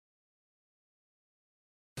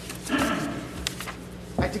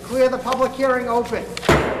declare the public hearing open.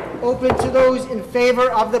 Open to those in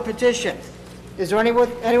favor of the petition. Is there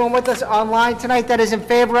anyone with us online tonight that is in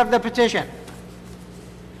favor of the petition?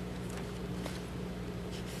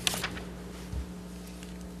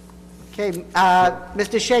 Okay,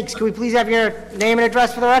 Mr. Shakes, can we please have your name and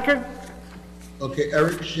address for the record? Okay,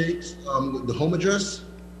 Eric Shakes, the home address?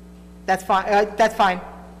 That's fine. That's fine.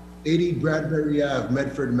 80 Bradbury Ave,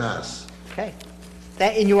 Medford, Mass. Okay.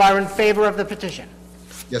 And you are in favor of the petition?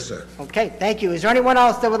 Yes, sir. Okay, thank you. Is there anyone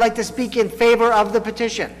else that would like to speak in favor of the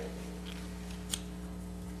petition?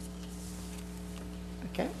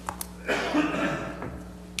 Okay.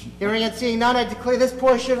 Hearing and seeing none, I declare this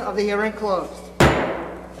portion of the hearing closed.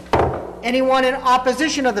 Anyone in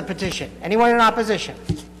opposition of the petition? Anyone in opposition?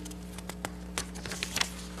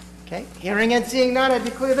 Okay. Hearing and seeing none, I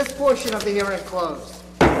declare this portion of the hearing closed.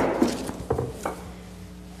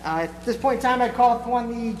 At this point in time, I call upon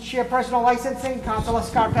the chairperson of licensing, Councilor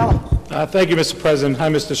Scarpelli. Thank you, Mr. President. Hi,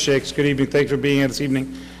 Mr. Shakes. Good evening. Thanks for being here this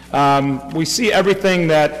evening. We see everything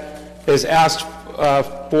that is asked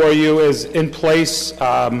for you is in place.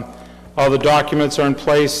 All the documents are in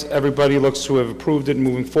place. Everybody looks to have approved it and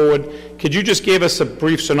moving forward. Could you just give us a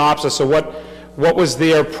brief synopsis of what was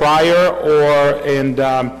there prior and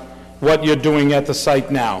what you're doing at the site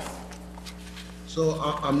now? So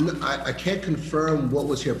I can't confirm what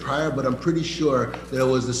was here prior, but I'm pretty sure that it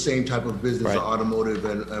was the same type of business, Right. automotive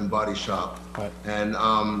and body shop. Right. And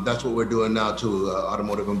that's what we're doing now too,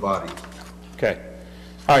 automotive and body. Okay.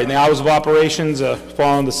 All right, the hours of operations,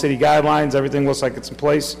 following the city guidelines, everything looks like it's in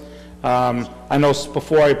place. I know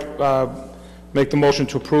before I make the motion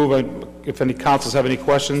to approve, if any councilors have any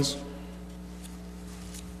questions.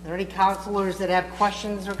 Are there any councilors that have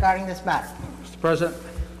questions regarding this matter? Mr. President?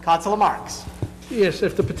 Councilor Marks. Yes,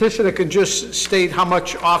 if the petitioner can just state how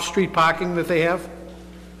much off-street parking that they have?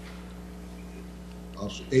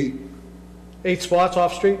 Also, 8 spots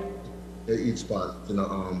off-street? eight spots in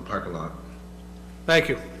the parking lot. Thank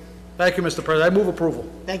you. Thank you, Mr. President. I move approval.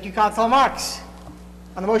 Thank you, Councilor Marks.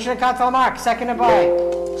 On the motion of Councilor Marks, seconded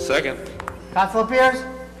by Second. Councilor Pierce,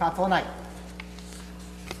 Councilor Knight.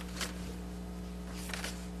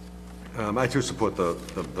 I too support the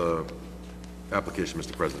application,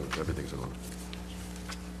 Mr. President. Everything's in order.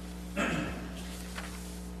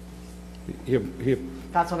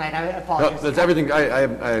 Councilor Knight, I No, apologize. that's everything.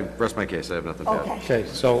 I rest my case. I have nothing to add. Okay. Okay,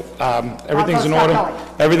 so everything's in order.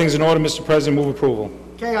 Everything's in order, Mr. President. Move approval.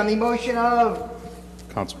 Okay, on the motion of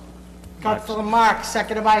Council. Councilor Marks,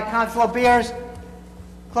 seconded by Councilor Beers.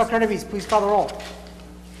 Clerk Hurnavis, please call the roll.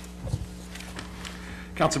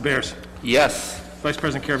 Councilor Bears. Yes. Vice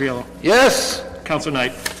President Caraviello. Yes. Councilor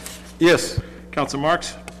Knight. Yes. Councilor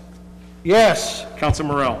Marks. Yes. Councilor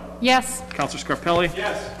Morell. Yes. Councilor Scarpelli.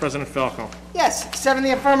 Yes. President Falco. Yes, 7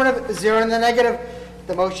 in the affirmative, 0 in the negative.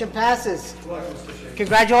 The motion passes.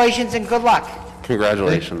 Congratulations and good luck.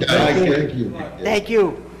 Congratulations. Thank you. Thank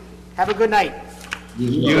you. Have a good night.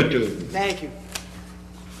 You too. Thank you.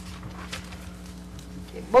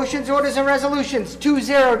 Motions, orders, and resolutions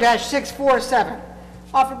 20-647,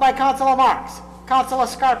 offered by Councilor Marks, Councilor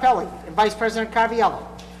Scarpelli, and Vice President Caraviello.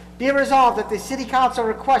 Be it resolved that the City Council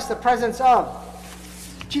requests the presence of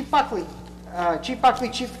Chief Buckley, Chief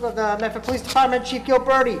of the Medford Police Department, Chief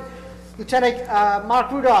Gilberti, Lieutenant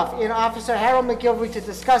Mark Rudolph, and Officer Harold McGilvery to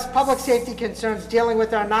discuss public safety concerns dealing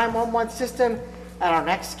with our 911 system at our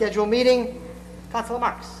next scheduled meeting. Councilor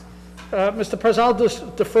Marks. Mr. President, I'll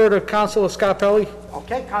just defer to Councilor Scarpelli.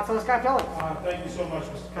 Okay, Councilor Scarpelli. Thank you so much,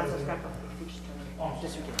 Mr. Councilor Scarpelli.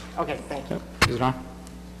 Okay, thank you. Is it on?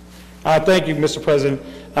 Thank you, Mr. President.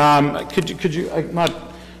 Could you, I'm not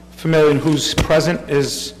familiar with who's present.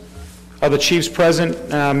 Are the chiefs present?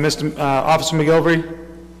 Officer McGilvery?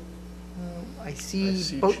 I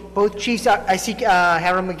see both chiefs. I see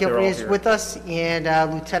Harold McGilvery is with us, and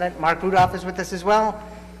Lieutenant Mark Rudolph is with us as well,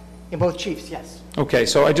 and both chiefs, yes. Okay,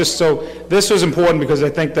 so this was important because I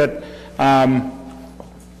think that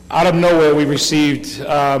out of nowhere we received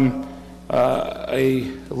a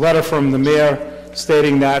letter from the mayor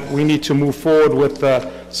stating that we need to move forward with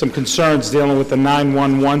some concerns dealing with the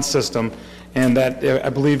 911 system, and that I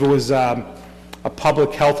believe it was a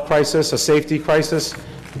public health crisis, a safety crisis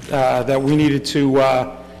that we needed to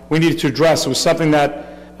address. It was something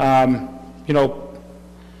that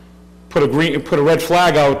put a red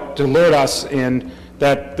flag out to alert us, and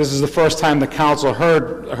that this is the first time the council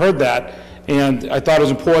heard that. And I thought it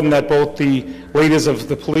was important that both the leaders of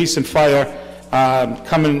the police and fire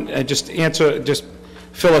come in and just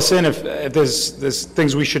fill us in if there's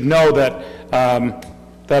things we should know that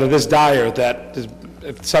are this dire, that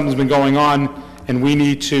if something's been going on and we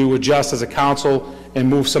need to adjust as a council and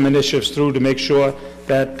move some initiatives through to make sure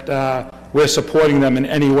that we're supporting them in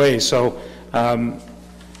any way. So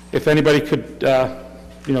if anybody could,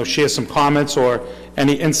 share some comments or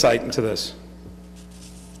any insight into this.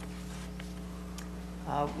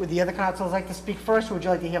 Would the other councilors like to speak first, or would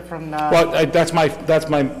you like to hear from? Well, that's my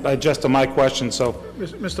gist of my question, so.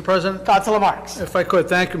 Mr. President? Councilor Marks. If I could,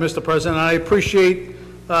 thank you, Mr. President. I appreciate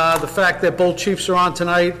the fact that both chiefs are on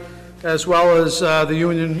tonight, as well as the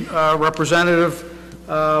union representative.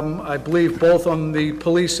 I believe both on the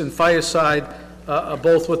police and fire side are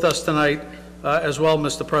both with us tonight as well,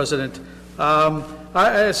 Mr. President.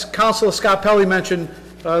 As Councilor Scarpelli mentioned,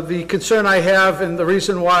 the concern I have and the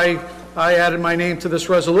reason why I added my name to this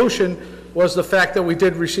resolution was the fact that we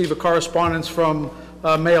did receive a correspondence from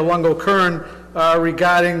Mayor Lungo-Kern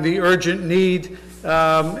regarding the urgent need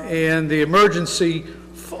and the emergency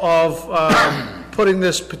of putting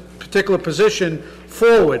this particular position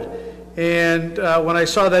forward. And when I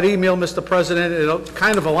saw that email, Mr. President, it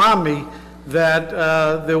kind of alarmed me that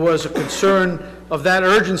there was a concern of that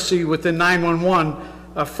urgency within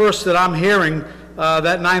 911. First that I'm hearing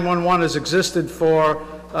that 911 has existed for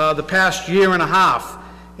the past year and a half.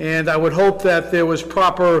 And I would hope that there was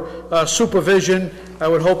proper supervision. I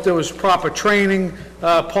would hope there was proper training,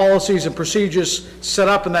 policies and procedures set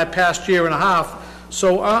up in that past year and a half.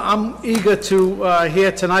 So I'm eager to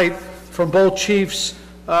hear tonight from both chiefs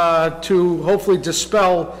to hopefully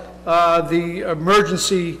dispel the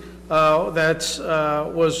emergency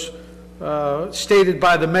that was stated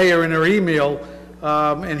by the mayor in her email,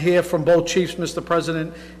 and hear from both chiefs, Mr.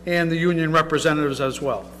 President, and the union representatives as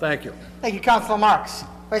well. Thank you. Thank you, Councilor Marks.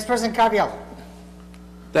 Vice President Carviello.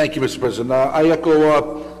 Thank you, Mr. President. I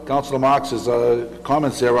echo Councilor Marks's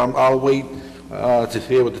comments there. I'll wait to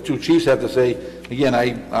hear what the two chiefs have to say. Again,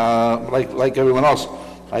 like everyone else,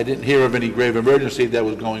 I didn't hear of any grave emergency that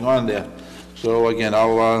was going on there. So again,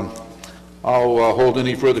 I'll hold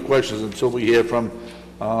any further questions until we hear from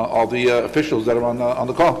all the officials that are on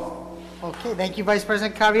the call. Okay, thank you, Vice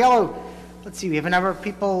President Carviello. Let's see, we have a number of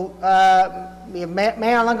people. We have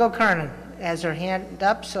Mayor Lungo-Kern has her hand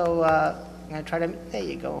up, so I'm going to try to, there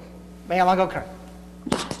you go. Mayor Lungo-Kern.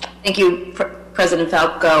 Thank you, President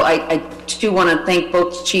Falco. I too want to thank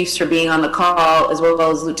both chiefs for being on the call, as well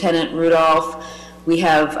as Lieutenant Rudolph. We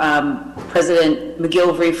have President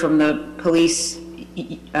McGilvery from the police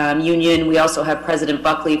union. We also have President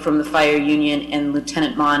Buckley from the fire union and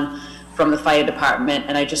Lieutenant Mon from the fire department.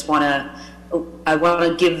 And I just want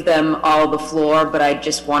to give them all the floor, but I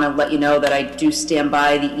just want to let you know that I do stand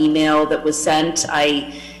by the email that was sent.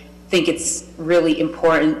 I think it's really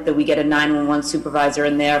important that we get a 911 supervisor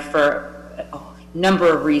in there for a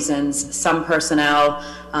number of reasons, some personnel,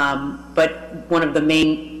 but one of the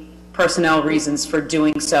main personnel reasons for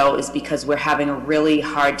doing so is because we're having a really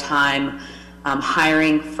hard time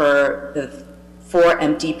hiring for the 4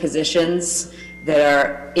 empty positions that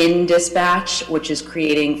are in dispatch, which is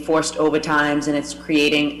creating forced overtimes, and it's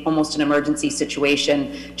creating almost an emergency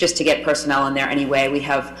situation just to get personnel in there anyway. We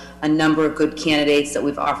have a number of good candidates that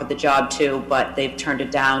we've offered the job to, but they've turned it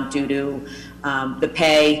down due to the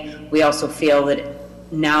pay. We also feel that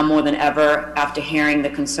now more than ever, after hearing the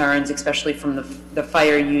concerns, especially from the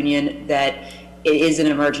fire union, that it is an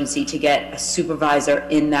emergency to get a supervisor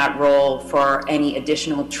in that role for any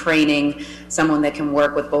additional training, someone that can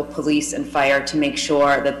work with both police and fire to make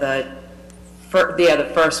sure that they are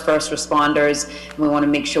the first responders. And we want to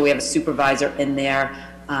make sure we have a supervisor in there,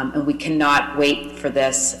 and we cannot wait for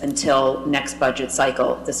this until next budget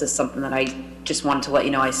cycle. This is something that I just wanted to let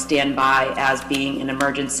you know I stand by as being an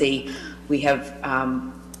emergency. We have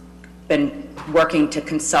been working to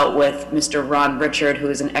consult with Mr. Ron Richard, who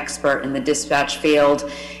is an expert in the dispatch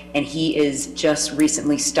field, and he is just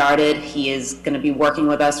recently started. He is going to be working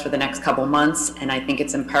with us for the next couple months, and I think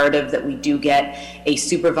it's imperative that we do get a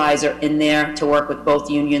supervisor in there to work with both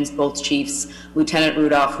unions, both chiefs, Lieutenant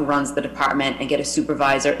Rudolph, who runs the department, and get a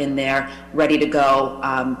supervisor in there ready to go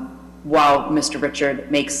while Mr.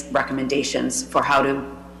 Richard makes recommendations for how to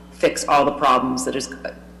fix all the problems that is,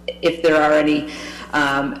 if there are any,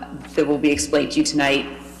 that will be explained to you tonight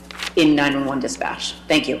in 911 dispatch.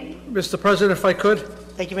 Thank you. Mr. President, if I could.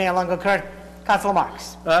 Thank you, Mayor Lungo-Kern. Councilor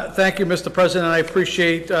Marks. Thank you, Mr. President. I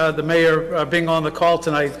appreciate the mayor being on the call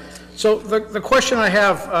tonight. So the question I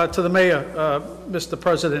have to the mayor, Mr.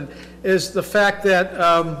 President, is the fact that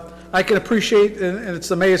I can appreciate, and it's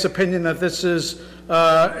the mayor's opinion, that this is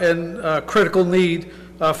a critical need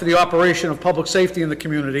for the operation of public safety in the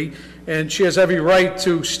community, and she has every right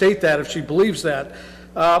to state that if she believes that.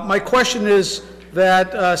 My question is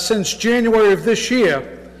that since January of this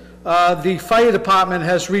year, the fire department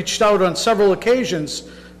has reached out on several occasions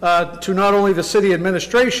to not only the city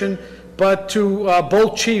administration, but to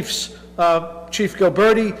both chiefs, Chief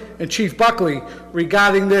Gilberti and Chief Buckley,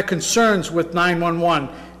 regarding their concerns with 911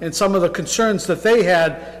 and some of the concerns that they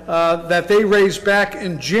had that they raised back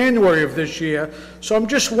in January of this year. So I'm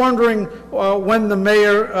just wondering when the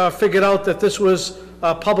mayor figured out that this was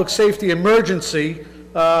a public safety emergency,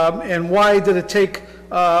 and why did it take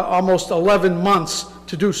almost 11 months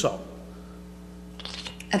to do so?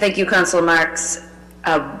 Thank you, Councilor Marks.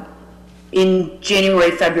 In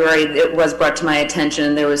January, February, it was brought to my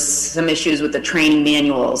attention there was some issues with the training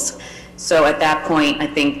manuals. So at that point, I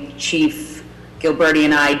think Chief Gilberti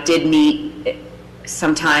and I did meet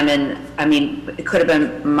sometime in, I mean, it could have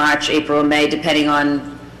been March, April, May, depending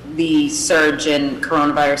on the surge in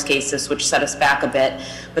coronavirus cases, which set us back a bit.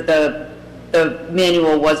 But the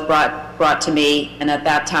manual was brought to me, and at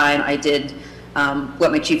that time I did let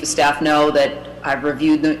my chief of staff know that I've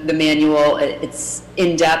reviewed the manual. It's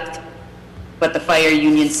in-depth, but the fire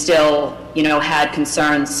union still, you know, had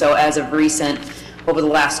concerns. So as of recent, over the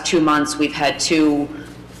last 2 months, we've had 2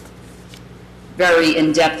 very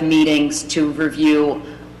in-depth meetings to review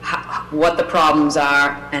what the problems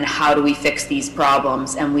are and how do we fix these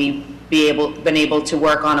problems. And we've been able to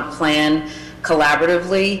work on a plan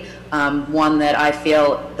collaboratively, one that I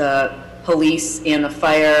feel the police and the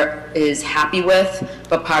fire is happy with,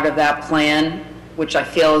 but part of that plan, which I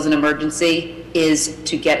feel is an emergency, is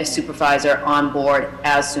to get a supervisor on board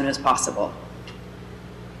as soon as possible.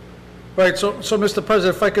 Right, so Mr.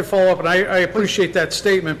 President, if I could follow up, and I appreciate that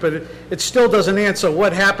statement, but it still doesn't answer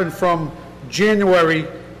what happened from January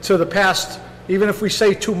to the past, even if we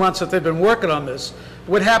say 2 months that they've been working on this,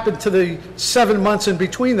 what happened to the 7 months in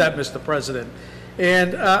between that, Mr. President?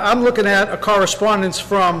 And I'm looking at a correspondence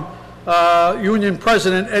from Union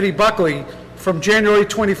President Eddie Buckley from January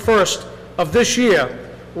 21st of this year,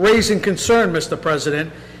 raising concern, Mr.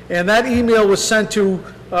 President, and that email was sent to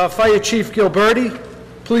Fire Chief Gilberti,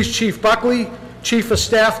 Police Chief Buckley, Chief of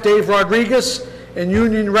Staff Dave Rodriguez, and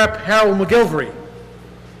Union Rep Harold McGilvery.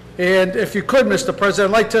 And if you could, Mr.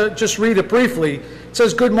 President, I'd like to just read it briefly. It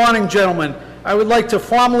says, "Good morning, gentlemen. I would like to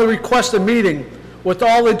formally request a meeting with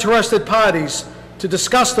all interested parties to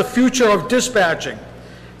discuss the future of dispatching.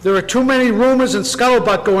 There are too many rumors and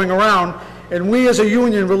scuttlebutt going around, and we as a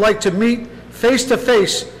union would like to meet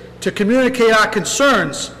face-to-face to communicate our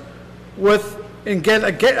concerns with and get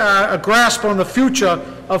a grasp on the future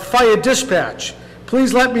of fire dispatch.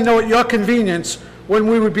 Please let me know at your convenience when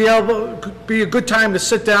we would be a good time to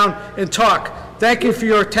sit down and talk. Thank you for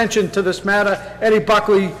your attention to this matter. Eddie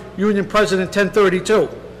Buckley, Union President, 1032.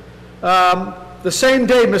 The same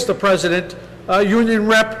day, Mr. President, Union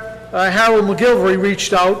Rep Harold McGilvery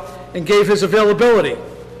reached out and gave his availability,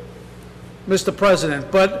 Mr. President.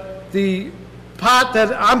 But the part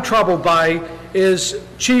that I'm troubled by is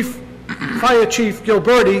Fire Chief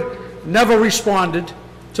Gilberti never responded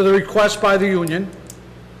to the request by the union.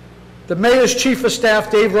 The Mayor's Chief of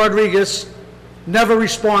Staff, Dave Rodriguez, never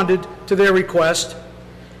responded to their request.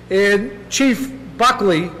 And Chief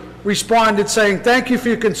Buckley responded saying, "Thank you for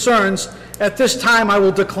your concerns. At this time, I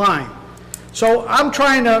will decline." So I'm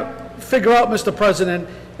trying to figure out, Mr. President,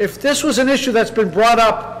 if this was an issue that's been brought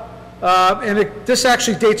up, and this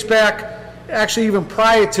actually dates back, actually even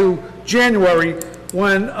prior to January,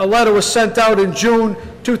 when a letter was sent out in June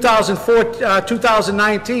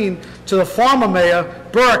 2019 to the former mayor,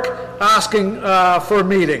 Burke, asking for a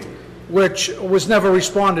meeting, which was never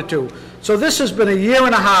responded to. So this has been a year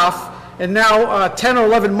and a half, and now 10 or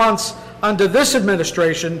 11 months under this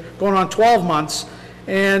administration, going on 12 months,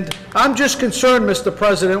 and I'm just concerned, Mr.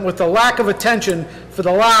 President, with the lack of attention for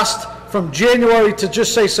the last, from January to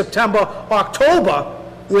just say September, October,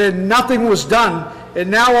 where nothing was done. And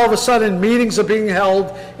now all of a sudden meetings are being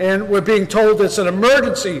held and we're being told it's an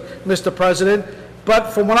emergency, Mr. President.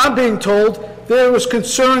 But from what I'm being told, there was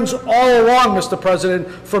concerns all along, Mr. President,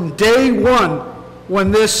 from day one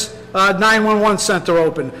when this 911 center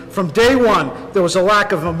opened. From day one, there was a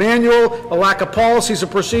lack of a manual, a lack of policies and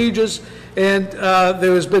procedures, and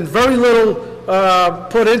there has been very little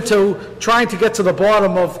put into trying to get to the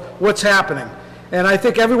bottom of what's happening. And I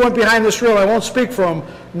think everyone behind this reel, I won't speak for them,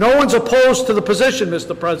 no one's opposed to the position,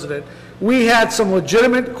 Mr. President. We had some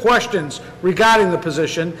legitimate questions regarding the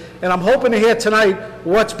position, and I'm hoping to hear tonight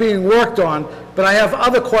what's being worked on, but I have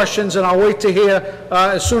other questions, and I'll wait to hear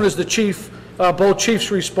as soon as the chief, both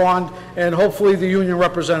chiefs respond, and hopefully the union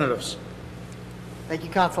representatives. Thank you,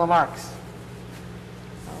 Councilor Marks.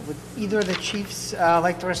 Would either of the chiefs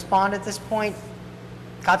like to respond at this point?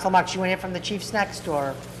 Councilor Marks, you want to hear from the chiefs next,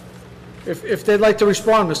 or? If they'd like to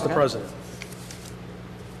respond, Mr. President.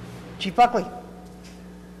 Chief Buckley.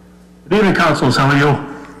 Good evening, councilors. How are you?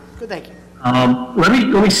 Thank you. Let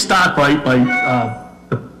me start by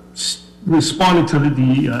responding to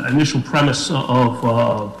the initial premise of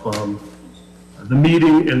the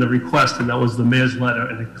meeting and the request, and that was the mayor's letter,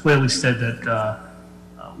 and it clearly said that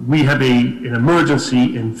we have an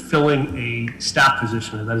emergency in filling a staff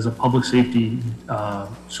position, and that is a public safety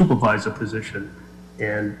supervisor position,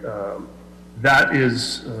 and that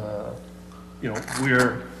is,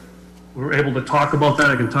 we're able to talk about that.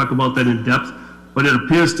 I can talk about that in depth, but it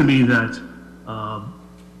appears to me that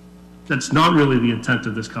that's not really the intent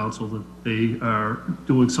of this council, that they are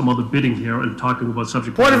doing some other bidding here and talking about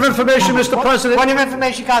subject. Point of information, Mr. President. Point of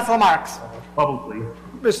information, Councilor Marks. Publicly.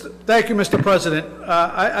 Thank you, Mr. President.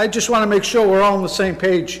 I just want to make sure we're all on the same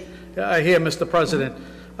page here, Mr. President.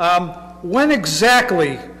 When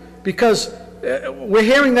exactly, because we're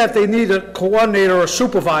hearing that they need a coordinator or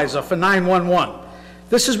supervisor for 911.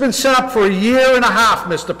 This has been set up for a year and a half,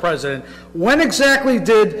 Mr. President. When exactly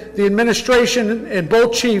did the administration and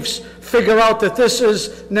both chiefs figure out that this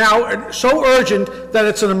is now so urgent that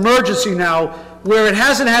it's an emergency now, where it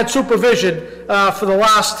hasn't had supervision for the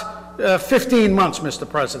last 15 months, Mr.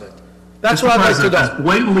 President? That's what I'd like to know. That's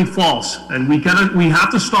blatantly false, and we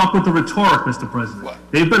have to stop with the rhetoric, Mr. President.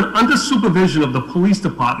 They've been under supervision of the police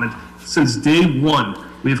department since day one.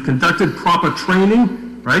 We have conducted proper training.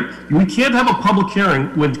 Right? We can't have a public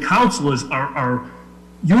hearing when councilors are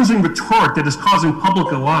using rhetoric that is causing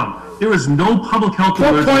public alarm. There is no public health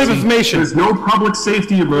emergency. Point of information. There's no public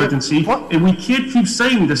safety emergency, and we can't keep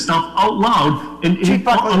saying this stuff out loud and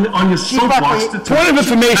on your soapbox. Point of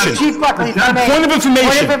information. Chief Buckley, Point of information.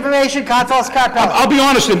 Point of information, Councilor Scarpelli. I'll be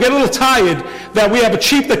honest, I get a little tired that we have a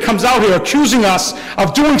chief that comes out here accusing us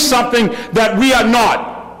of doing something that we are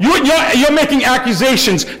not. You're making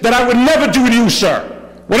accusations that I would never do to you, sir.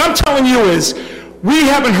 What I'm telling you is, we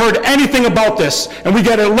haven't heard anything about this, and we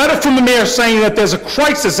get a letter from the mayor saying that there's a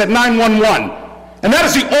crisis at 911. And that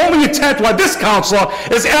is the only intent why this councilor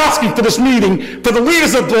is asking for this meeting, for the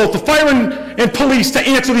leaders of both the fire and police to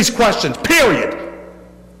answer these questions, period.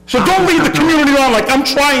 So don't lead the community on like I'm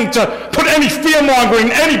trying to put any fear-mongering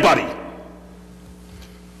in anybody.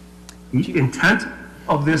 The intent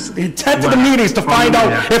of this... The intent of the meeting is to find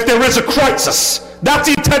out if there is a crisis. That's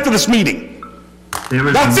the intent of this meeting. There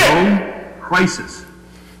is no crisis.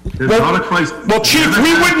 There's not a crisis. Well, Chief,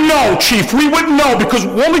 we wouldn't know, Chief. We wouldn't know, because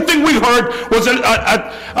the only thing we heard was a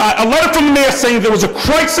letter from the mayor saying there was a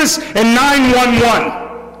crisis in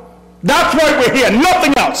 911. That's why we're here,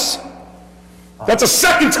 nothing else. That's the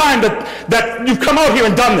second time that you've come out here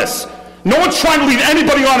and done this. No one's trying to lead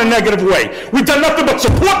anybody on a negative way. We've done nothing but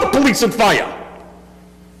support the police and fire.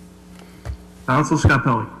 Councilor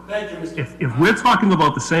Scarpelli. Thank you, Mr. If we're talking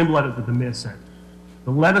about the same letter that the mayor sent, the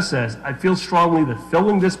letter says, I feel strongly that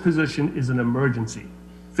filling this position is an emergency.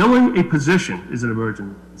 Filling a position is an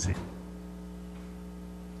emergency.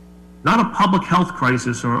 Not a public health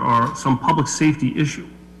crisis or some public safety issue.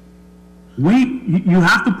 You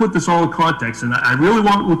have to put this all in context, and I really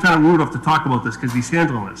want Lieutenant Rudolph to talk about this because he's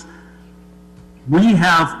handling this. We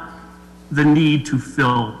have the need to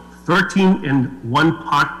fill 13 in one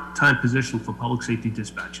part-time position for public safety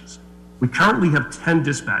dispatches. We currently have 10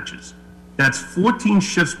 dispatches. That's 14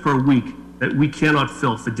 shifts per week that we cannot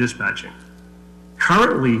fill for dispatching.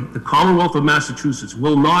 Currently, the Commonwealth of Massachusetts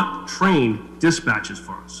will not train dispatches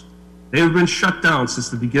for us. They have been shut down since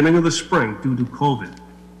the beginning of the spring due to COVID.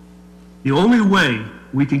 The only way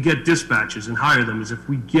we can get dispatches and hire them is if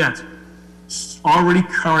we get already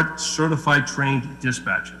current certified trained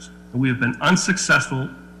dispatchers. And we have been unsuccessful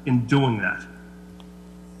in doing that.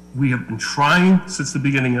 We have been trying since the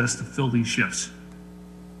beginning of this to fill these shifts.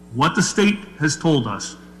 What the state has told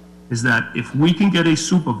us is that if we can get a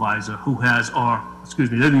supervisor who has, they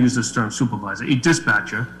didn't use this term supervisor, a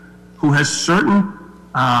dispatcher who has certain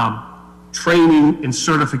training and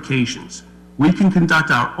certifications, we can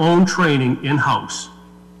conduct our own training in-house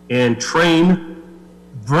and train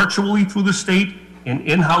virtually through the state and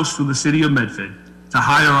in-house through the city of Medford to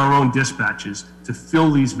hire our own dispatchers to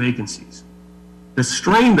fill these vacancies. The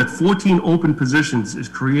strain that 14 open positions is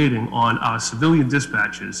creating on our civilian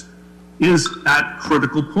dispatchers is at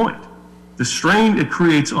critical point. The strain it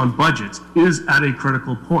creates on budgets is at a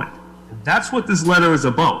critical point. And that's what this letter is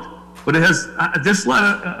about. But it has, this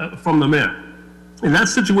letter from the mayor, in that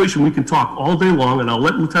situation we can talk all day long, and I'll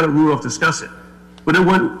let Lieutenant Rudolph discuss it. But it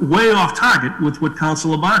went way off target with what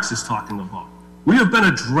Councilor Marks is talking about. We have been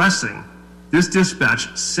addressing this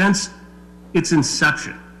dispatch since its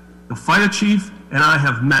inception. The fire chief and I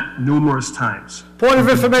have met numerous times. Point of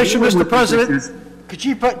information, Mr. President. Could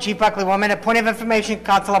you put, Chief Buckley, 1 minute, point of information,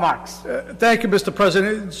 Councilor Marks. Thank you, Mr.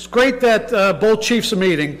 President. It's great that both chiefs are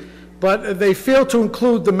meeting, but they fail to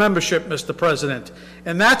include the membership, Mr. President.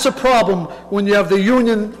 And that's a problem when you have the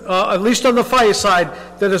union, at least on the fire side,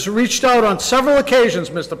 that has reached out on several occasions,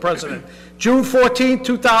 Mr. President. June 14,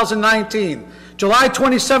 2019, July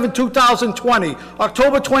 27, 2020,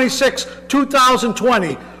 October 26,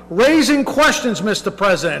 2020, raising questions, Mr.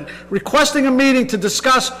 President, requesting a meeting to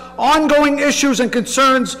discuss ongoing issues and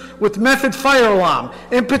concerns with Method Fire Alarm,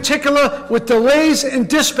 in particular with delays in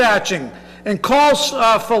dispatching and calls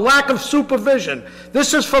for lack of supervision.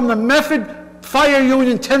 This is from the Method Fire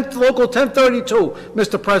Union Local 1032,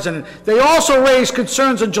 Mr. President. They also raised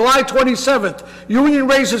concerns on July 27th. Union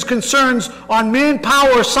raises concerns on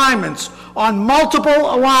manpower assignments on multiple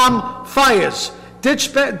alarm fires.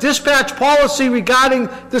 Dispatch policy regarding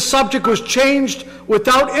this subject was changed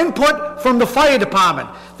without input from the fire department.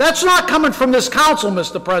 That's not coming from this council,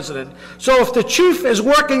 Mr. President. So if the chief is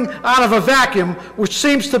working out of a vacuum, which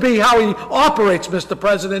seems to be how he operates, Mr.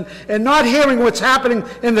 President, and not hearing what's happening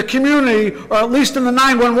in the community, or at least in the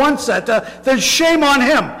 911 center, then shame on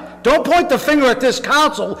him. Don't point the finger at this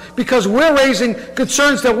council, because we're raising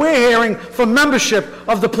concerns that we're hearing from membership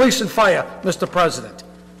of the police and fire, Mr. President.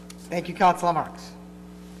 Thank you, Councilor Marks.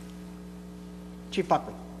 Chief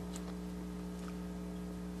Buckley.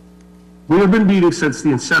 We have been meeting since the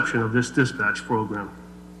inception of this dispatch program,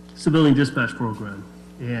 civilian dispatch program.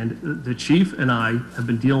 And the chief and I have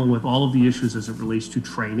been dealing with all of the issues as it relates to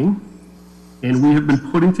training. And we have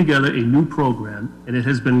been putting together a new program, and it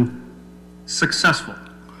has been successful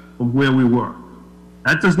from where we were.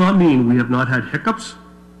 That does not mean we have not had hiccups.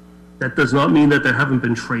 That does not mean that there haven't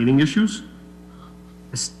been training issues.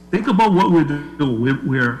 Think about what we're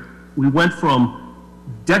doing. We went from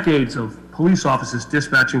decades of police officers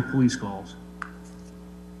dispatching police calls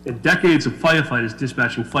and decades of firefighters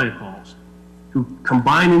dispatching fire calls to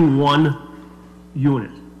combining one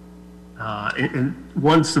unit in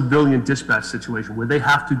one civilian dispatch situation where they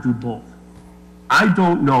have to do both. I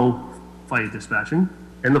don't know fire dispatching,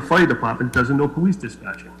 and the fire department doesn't know police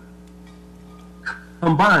dispatching.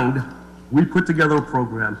 Combined, we put together a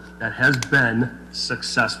program that has been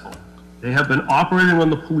successful. They have been operating on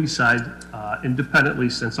the police side independently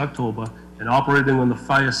since October, and operating on the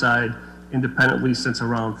fire side independently since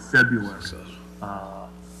around February.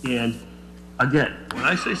 And again, when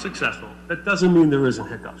I say successful, that doesn't mean there isn't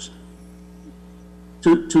hiccups.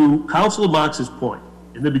 To Councilor Marks's point,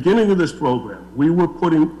 in the beginning of this program, we were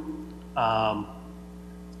putting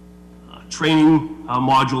training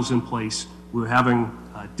modules in place. We were having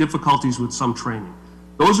difficulties with some training.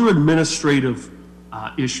 Those are administrative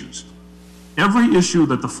issues. Every issue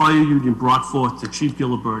that the fire union brought forth to Chief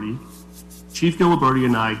Gilliberti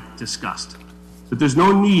and I discussed. But there's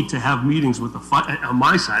no need to have meetings with the fire. On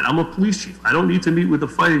my side, I'm a police chief. I don't need to meet with the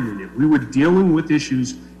fire union. We were dealing with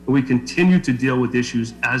issues, and we continue to deal with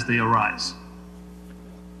issues as they arise.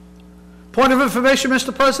 Point of information,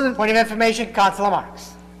 Mr. President? Point of information, Councilor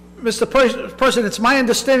Marks. Mr. President, it's my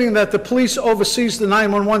understanding that the police oversees the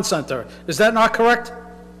 911 center. Is that not correct?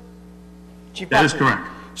 Chief That is Buckley. correct.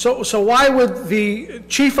 So why would the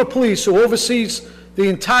chief of police, who oversees the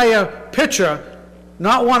entire picture,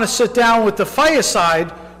 not want to sit down with the fire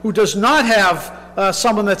side, who does not have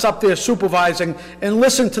someone that's up there supervising, and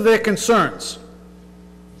listen to their concerns?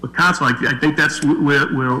 But Council, I think that's where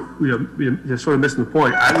you're sort of missing the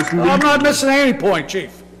point. I'm not missing any point,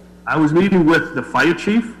 Chief. I was meeting with the fire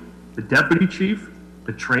chief, the deputy chief,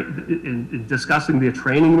 in discussing their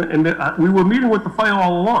training, and we were meeting with the fire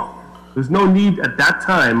all along. There's no need at that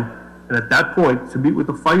time and at that point to meet with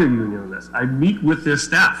the fire union on this. I meet with their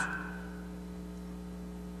staff.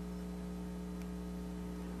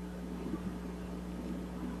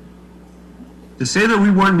 To say that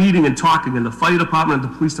we weren't meeting and talking, and the fire department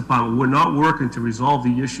and the police department were not working to resolve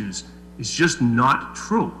the issues is just not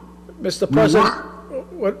true. Mr. President,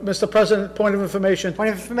 Mr. President, point of information. Point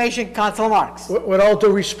of information, Councilor Marks. With all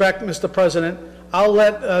due respect, Mr. President, I'll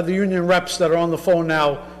let the union reps that are on the phone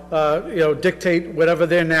now dictate whatever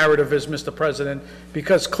their narrative is, Mr. President,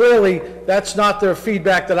 because clearly that's not their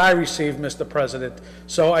feedback that I received, Mr. President.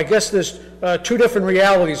 So I guess there's two different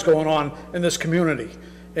realities going on in this community.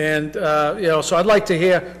 And, so I'd like to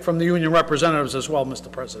hear from the union representatives as well,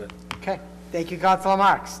 Mr. President. Okay. Thank you, Councilor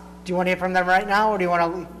Marks. Do you want to hear from them right now, or do you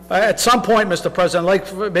want to? At some point, Mr. President,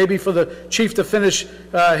 I'd like maybe for the chief to finish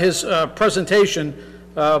his presentation,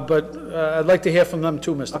 but I'd like to hear from them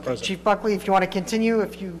too, Mr. President. Chief Buckley, if you want to continue,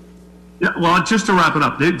 Yeah, well, just to wrap it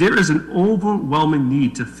up, there is an overwhelming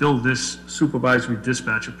need to fill this supervisory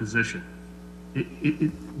dispatcher position.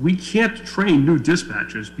 We can't train new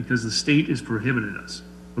dispatchers because the state has prohibited us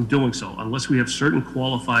from doing so unless we have certain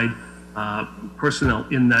qualified personnel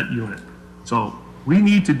in that unit. So We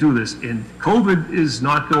need to do this, and COVID is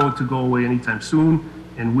not going to go away anytime soon,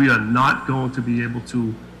 and we are not going to be able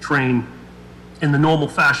to train in the normal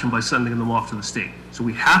fashion by sending them off to the state. So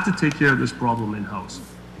we have to take care of this problem in-house.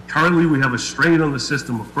 Currently, we have a strain on the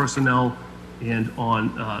system of personnel and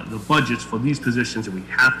on the budgets for these positions, and we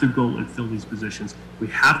have to go and fill these positions. We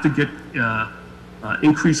have to get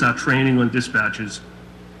increase our training on dispatchers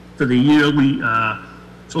for the yearly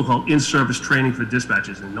so-called in-service training for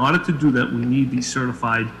dispatchers. In order to do that, we need these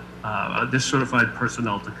certified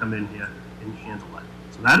personnel to come in here and handle that.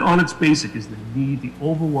 So that on its basic is the need, the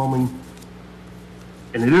overwhelming,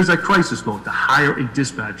 and it is a crisis mode, to hire a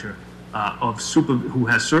dispatcher who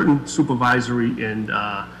has certain supervisory and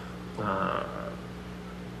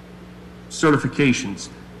certifications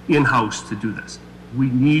in-house to do this. We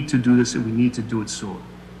need to do this, and we need to do it soon.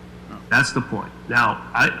 That's the point. Now,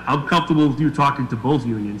 I'm comfortable with you talking to both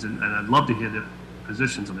unions, and I'd love to hear their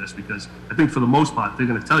positions on this, because I think for the most part, they're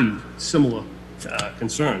going to tell you similar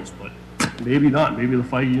concerns, but maybe not. Maybe the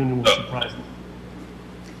fire union will surprise them.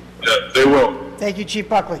 They will. Thank you, Chief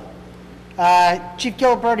Buckley. Chief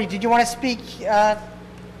Gilberti, did you want to speak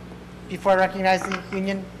before I recognize the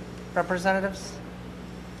union representatives?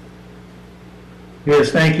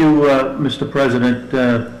 Yes, thank you, Mr. President,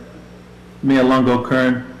 Mayor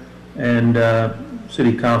Longo-Kern, and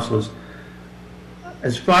city councilors.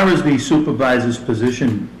 As far as the supervisor's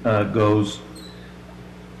position goes,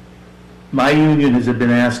 my union has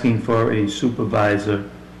been asking for a supervisor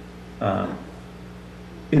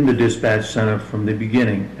in the dispatch center from the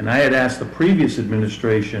beginning. And I had asked the previous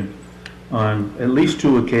administration on at least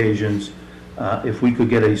 2 occasions if we could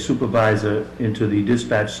get a supervisor into the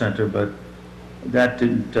dispatch center, but that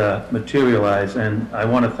didn't materialize. And I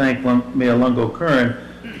want to thank Mayor Longo-Kern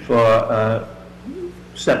for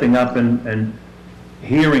stepping up and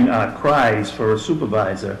hearing our cries for a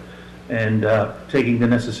supervisor and taking the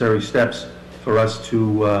necessary steps for us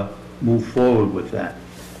to move forward with that.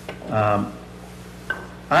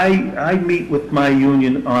 I meet with my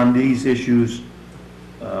union on these issues.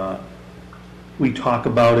 We talk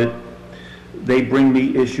about it. They bring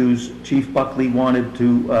me issues. Chief Buckley wanted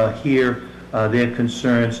to hear their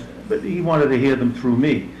concerns, but he wanted to hear them through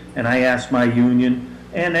me. And I asked my union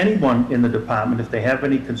and anyone in the department, if they have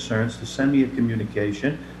any concerns, to send me a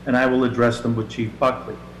communication, and I will address them with Chief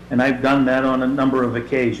Buckley. And I've done that on a number of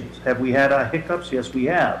occasions. Have we had our hiccups? Yes, we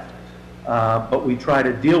have. But we try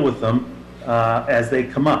to deal with them as they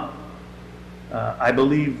come up. I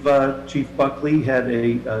believe Chief Buckley had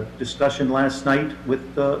a discussion last night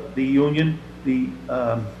with the union, the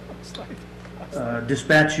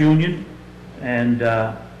dispatch union, and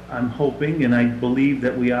I'm hoping and I believe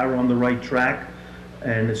that we are on the right track.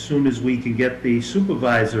 And as soon as we can get the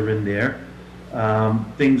supervisor in there,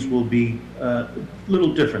 things will be a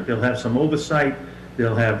little different. They'll have some oversight,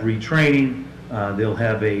 they'll have retraining, they'll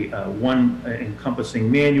have a one encompassing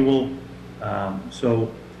manual.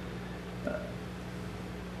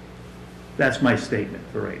 That's my statement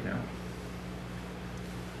for right now.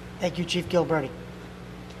 Thank you, Chief Gilberti.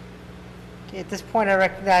 Okay, at this point, I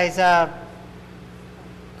recognize,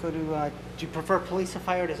 do you prefer police or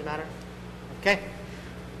fire? Does it matter? Okay,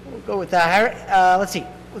 we'll go with that. Let's see.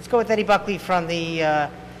 Let's go with Eddie Buckley from the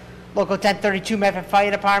Local 1032 Medford Fire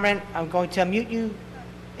Department. I'm going to unmute you,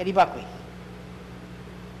 Eddie Buckley.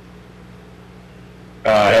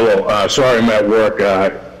 Hello. Sorry, I'm at work.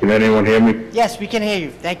 Can anyone hear me? Yes, we can hear you.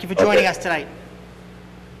 Thank you for joining us tonight.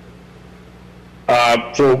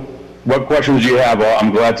 So what questions do you have? I'm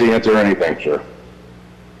glad to answer anything, sir.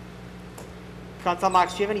 Councilor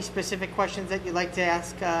Marks, do you have any specific questions that you'd like to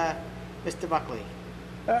ask Mr. Buckley?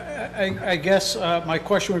 I guess my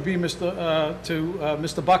question would be,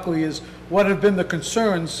 Mr. Buckley, is what have been the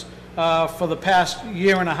concerns for the past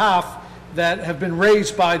year and a half that have been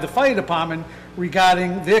raised by the fire department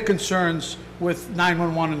regarding their concerns with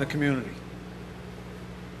 911 in the community?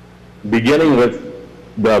 Beginning with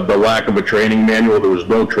the lack of a training manual, there was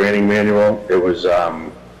no training manual. It was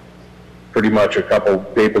pretty much a couple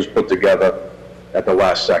papers put together at the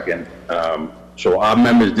last second. So our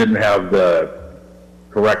members didn't have the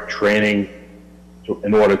correct training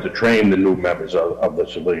in order to train the new members of the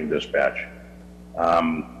civilian dispatch.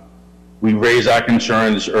 We raised our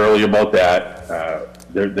concerns early about that.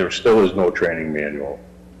 There still is no training manual.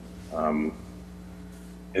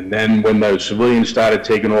 And then when the civilians started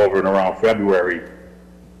taking over in around February,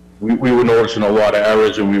 we were noticing a lot of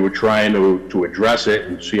errors, and we were trying to address it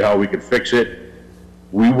and see how we could fix it.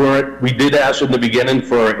 We did ask in the beginning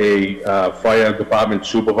for a fire department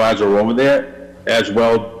supervisor over there, as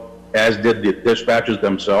well as did the dispatchers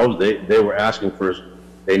themselves. They were asking for,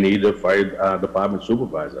 they need a fire department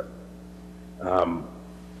supervisor.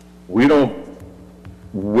 We don't,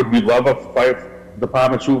 would we love a fire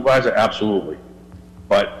department supervisor? Absolutely.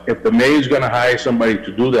 But if the mayor's gonna hire somebody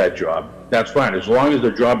to do that job, that's fine, as long as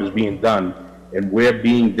the job is being done and we're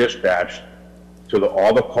being dispatched to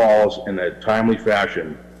all the calls in a timely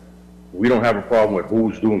fashion, we don't have a problem with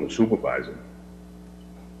who's doing the supervising.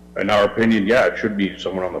 In our opinion, yeah, it should be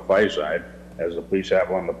someone on the fire side, as the police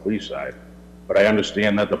have on the police side. But I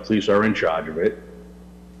understand that the police are in charge of it.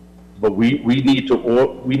 But we need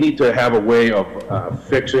to have a way of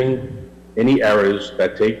fixing any errors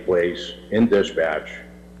that take place in dispatch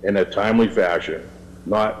in a timely fashion,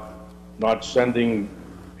 not sending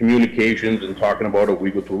communications and talking about it a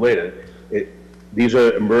week or two later. These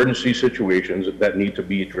are emergency situations that need to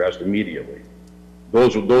be addressed immediately.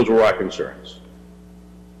 Those were our concerns.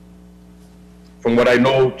 From what I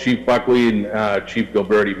know, Chief Buckley and Chief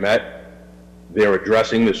Gilberti met. They're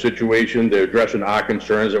addressing the situation. They're addressing our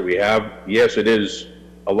concerns that we have. Yes, it is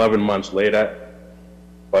 11 months later,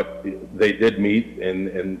 but they did meet,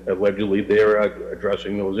 and allegedly they're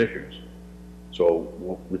addressing those issues.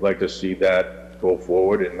 So we'd like to see that go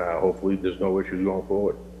forward, and hopefully there's no issues going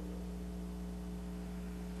forward.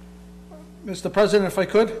 Mr. President, if I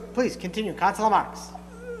could? Please, continue. Councilor Marks.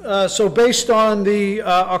 So based on the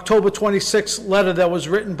October 26th letter that was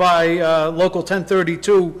written by Local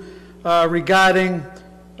 1032 regarding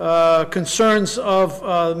concerns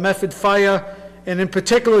of Medford Fire, and in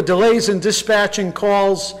particular delays in dispatching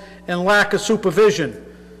calls and lack of supervision,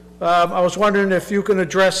 I was wondering if you can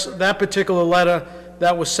address that particular letter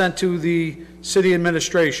that was sent to the city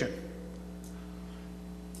administration.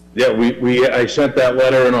 Yeah, I sent that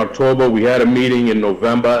letter in October. We had a meeting in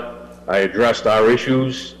November. I addressed our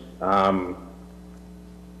issues.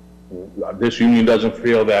 This union doesn't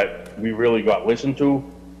feel that we really got listened to.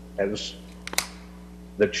 As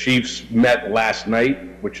the chiefs met last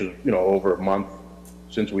night, which is, over a month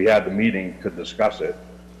since we had the meeting to discuss it.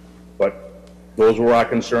 But those were our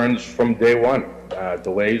concerns from day one,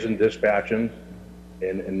 delays in dispatching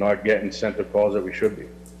and not getting sent the calls that we should be.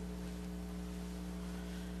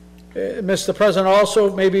 Mr. President,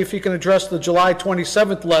 also, maybe if you can address the July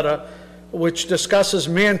 27th letter, which discusses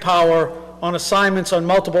manpower on assignments on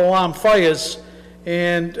multiple alarm fires,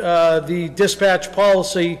 and the dispatch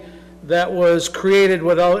policy that was created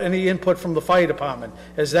without any input from the fire department.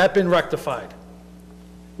 Has that been rectified?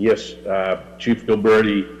 Yes, Chief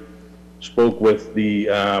Gilberti spoke with the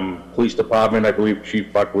police department. I believe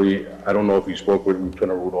Chief Buckley, I don't know if he spoke with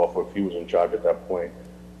Lieutenant Rudolph or if he was in charge at that point,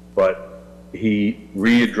 but he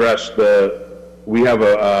readdressed we have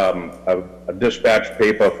a dispatch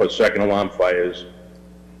paper for second alarm fires,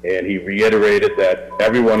 and he reiterated that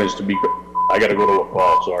everyone is to be, I gotta go to a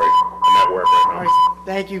call, sorry, I'm at work right now. All right,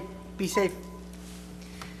 thank you. Be safe.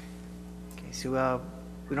 Okay, so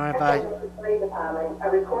we don't have, Fire department, a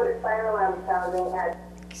recorded fire alarm sounding at.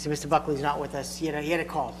 so Mr. Buckley's not with us. He had a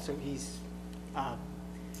call, so he's,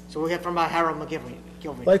 so we'll hear from Harold McGilvery.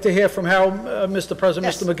 I'd like to hear from Harold, Mr.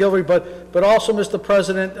 President, Yes. Mr. McGilvery, but also, Mr.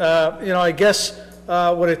 President, I guess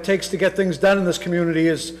what it takes to get things done in this community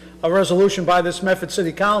is a resolution by this Medford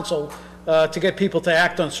City Council to get people to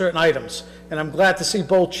act on certain items. And I'm glad to see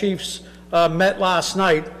both chiefs met last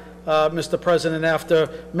night, Mr. President, after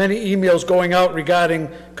many emails going out regarding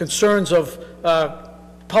concerns of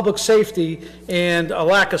public safety and a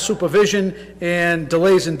lack of supervision and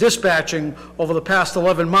delays in dispatching over the past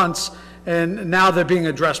 11 months. And now they're being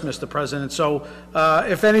addressed, Mr. President. So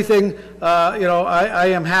if anything, I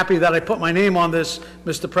am happy that I put my name on this,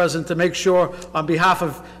 Mr. President, to make sure on behalf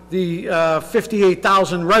of the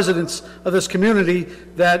 58,000 residents of this community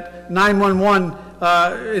that 911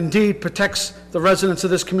 indeed protects the residents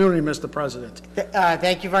of this community, Mr. President.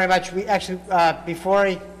 Thank you very much. We actually, before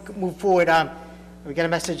I move forward, we got a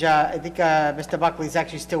message. I think Mr. Buckley is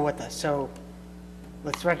actually still with us. So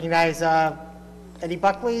let's recognize Eddie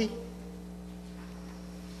Buckley.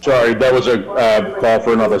 Sorry, that was a call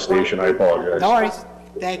for another station, I apologize. No worries.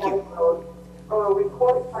 Thank you. Or a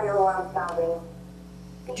recorded fire alarm sounding.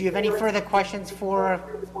 Do you have any further questions for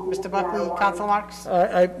Mr. Buckley, Council Marks?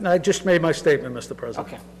 I just made my statement, Mr. President.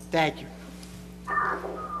 Okay, thank you.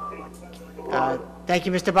 Thank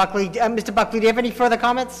you, Mr. Buckley. Mr. Buckley, do you have any further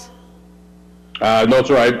comments? No,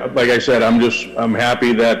 sir, like I said, I'm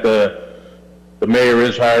happy that the mayor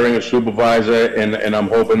is hiring a supervisor, and I'm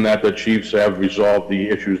hoping that the chiefs have resolved the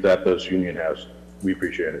issues that this union has. We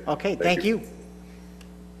appreciate it. Okay, thank you.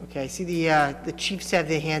 Okay, I see the chiefs have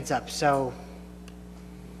their hands up, so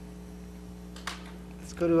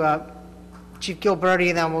let's go to Chief Gilberti,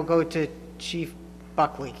 and then we'll go to Chief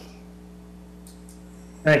Buckley.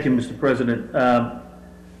 Thank you, Mr. President.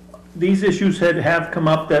 these issues have come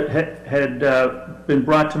up that had been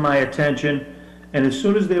brought to my attention, and as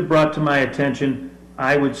soon as they're brought to my attention,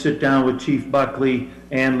 I would sit down with Chief Buckley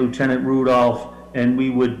and Lieutenant Rudolph, and we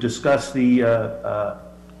would discuss the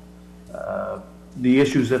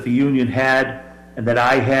issues that the union had and that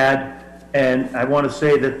I had. And I want to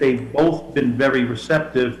say that they've both been very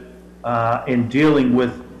receptive in dealing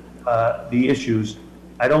with the issues.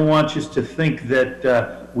 I don't want you to think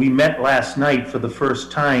that we met last night for the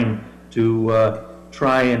first time to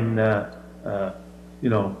try and,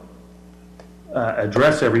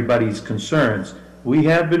 address everybody's concerns. We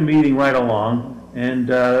have been meeting right along, and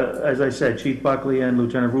as I said, Chief Buckley and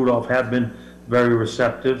Lieutenant Rudolph have been very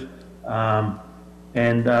receptive.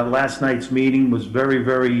 And last night's meeting was very,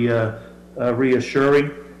 very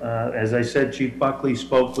reassuring. As I said, Chief Buckley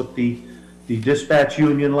spoke with the dispatch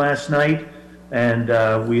union last night, and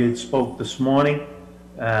we had spoke this morning.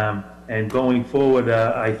 And going forward,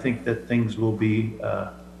 I think that things will be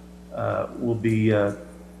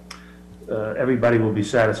everybody will be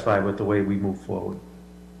satisfied with the way we move forward.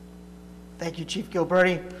 Thank you, Chief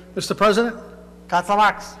Gilberti. Mr. President? Councilor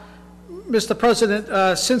Marks. Mr.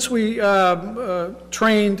 President, since we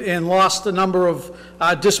trained and lost a number of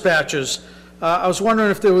dispatchers, I was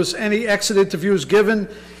wondering if there was any exit interviews given,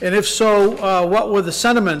 and if so, what were the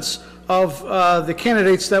sentiments of the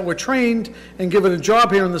candidates that were trained and given a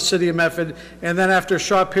job here in the city of Medford, and then after a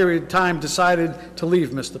short period of time decided to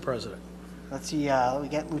leave, Mr. President? Let's see, we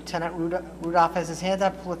get Lieutenant Rudolph has his hand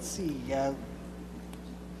up. Let's see.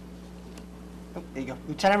 Oh, there you go.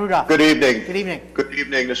 Lieutenant Rudolph. Good evening. Good evening. Good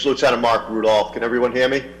evening. This is Lieutenant Mark Rudolph. Can everyone hear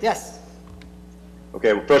me? Yes.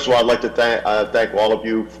 Okay. Well, first of all, I'd like to thank all of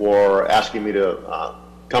you for asking me to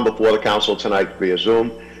come before the council tonight via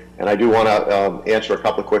Zoom. And I do want to answer a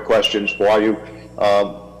couple of quick questions for you.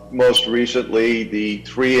 Most recently, the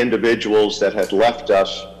 3 individuals that had left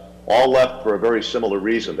us all left for a very similar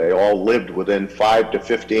reason. They all lived within 5 to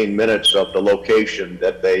 15 minutes of the location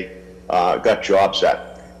that they got jobs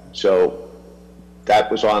at. So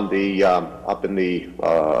that was on the up in the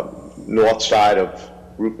north side of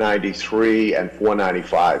Route 93 and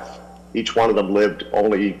 495. Each one of them lived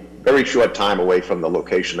only very short time away from the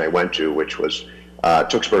location they went to, which was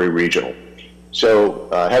Tewksbury Regional. So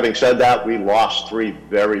having said that, we lost 3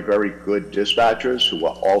 very, very good dispatchers who were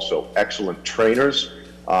also excellent trainers.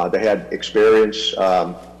 They had experience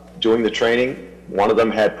doing the training. One of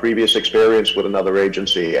them had previous experience with another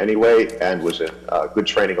agency anyway and was a good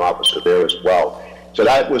training officer there as well. So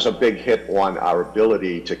that was a big hit on our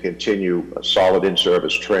ability to continue a solid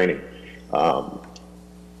in-service training.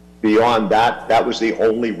 Beyond that, that was the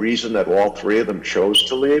only reason that all 3 of them chose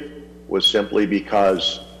to leave, was simply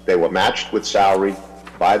because they were matched with salary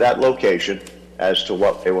by that location as to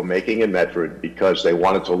what they were making in Medford, because they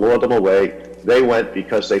wanted to lure them away. They went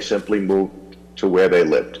because they simply moved to where they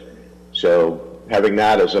lived. So having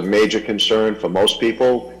that as a major concern for most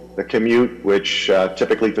people, the commute, which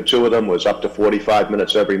typically for 2 of them was up to 45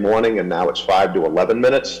 minutes every morning, and now it's 5 to 11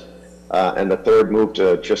 minutes. And the third moved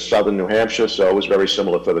to just southern New Hampshire, so it was very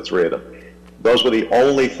similar for the 3 of them. Those were the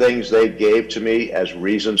only things they gave to me as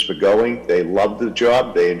reasons for going. They loved the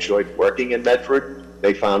job. They enjoyed working in Medford.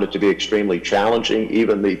 They found it to be extremely challenging,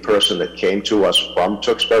 even the person that came to us from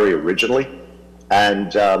Tewksbury originally.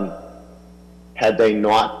 And had they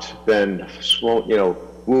not been,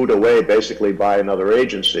 wooed away basically by another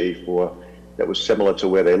agency that was similar to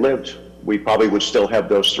where they lived, we probably would still have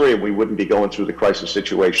those 3, and we wouldn't be going through the crisis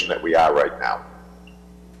situation that we are right now.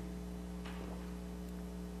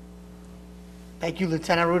 Thank you,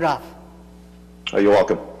 Lieutenant Rudolph. Oh, you're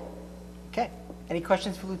welcome. Okay. Any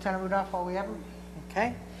questions for Lieutenant Rudolph while we have him?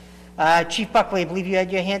 Okay. Chief Buckley, I believe you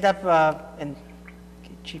had your hand up. Okay,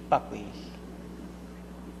 Chief Buckley.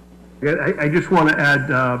 I just want to add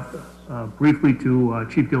briefly to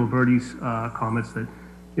Chief Gilberti's comments that,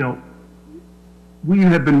 we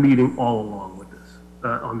have been meeting all along with this,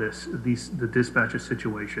 on the dispatcher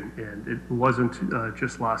situation, and it wasn't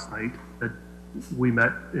just last night that we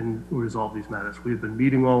met and resolved these matters. We've been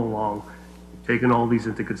meeting all along, taking all these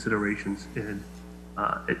into considerations, and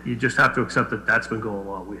you just have to accept that that's been going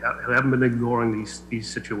on. We haven't been ignoring these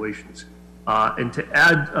situations. And to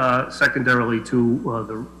add secondarily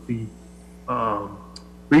to the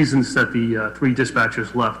reasons that the 3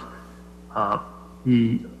 dispatchers left, up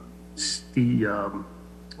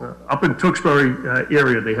in Tewksbury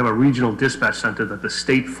area, they have a regional dispatch center that the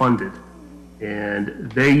state funded,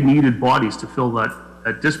 and they needed bodies to fill that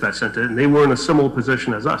dispatch center, and they were in a similar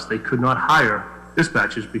position as us. They could not hire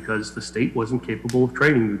dispatchers because the state wasn't capable of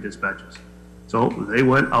training new dispatchers. So they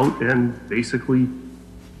went out and basically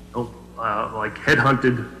like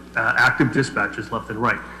headhunted active dispatchers left and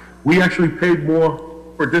right. We actually paid more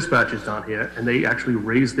for dispatchers down here, and they actually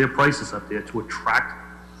raised their prices up there to attract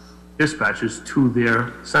dispatchers to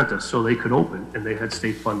their centers so they could open, and they had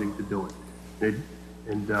state funding to do it.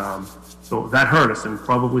 So that hurt us, and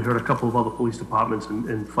probably hurt a couple of other police departments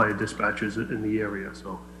and fire dispatchers in the area.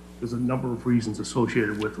 So there's a number of reasons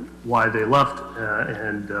associated with why they left,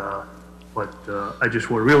 but I just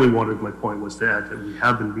really wanted, my point was to add that we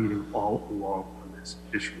have been meeting all along on this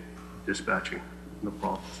issue, dispatching and the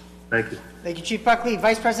problems. Thank you. Thank you, Chief Buckley.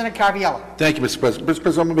 Vice President Carviello. Thank you, Mr. President. Mr.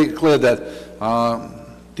 President, I'm going to make it clear that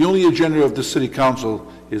the only agenda of the city council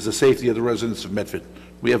is the safety of the residents of Medford.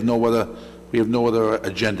 We have no other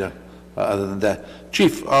agenda other than that.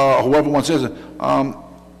 Chief, whoever wants to answer,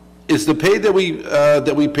 is the pay that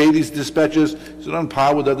we pay these dispatchers, is it on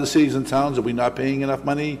par with other cities and towns? Are we not paying enough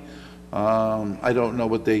money? I don't know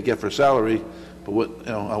what they get for salary, but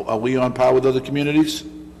are we on par with other communities?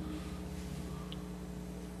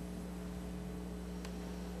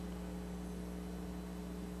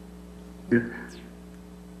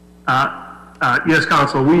 Yes,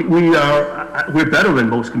 Council, we're better than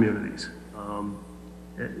most communities.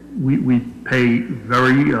 We pay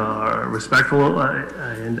very respectful,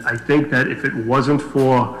 and I think that if it wasn't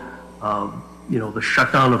for the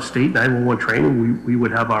shutdown of state 911 training, we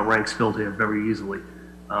would have our ranks filled here very easily.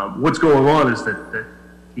 What's going on is that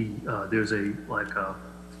there's a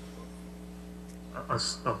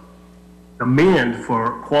demand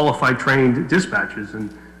for qualified trained dispatchers, and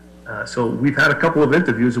so we've had a couple of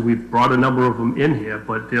interviews and we've brought a number of them in here,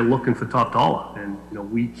 but they're looking for top dollar, and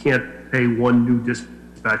we can't pay one new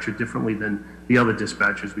dispatcher differently than the other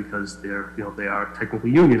dispatchers because they are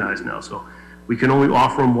technically unionized now. So we can only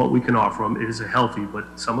offer them what we can offer them. It is healthy,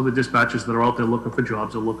 but some of the dispatchers that are out there looking for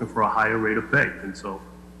jobs are looking for a higher rate of pay, and so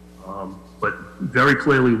but very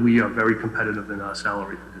clearly we are very competitive in our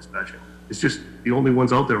salary for dispatching. It's just the only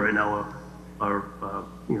ones out there right now are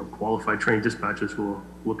qualified trained dispatchers who are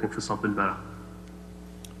looking for something better.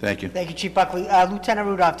 Thank you. Thank you, Chief Buckley. Lieutenant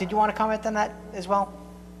Rudolph, did you want to comment on that as well?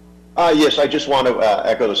 Yes, I just want to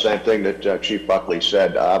echo the same thing that Chief Buckley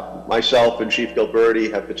said. Myself and Chief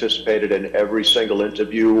Gilberti have participated in every single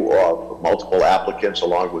interview of multiple applicants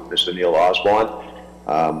along with Mr. Neil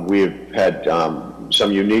Osborne. We've had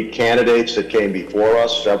some unique candidates that came before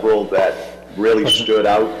us, several that really stood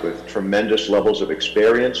out with tremendous levels of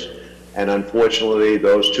experience. And unfortunately,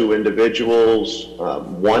 those two individuals,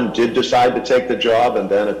 one did decide to take the job and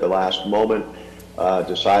then at the last moment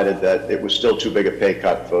decided that it was still too big a pay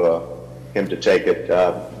cut for him to take it.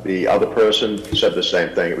 The other person said the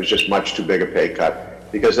same thing. It was just much too big a pay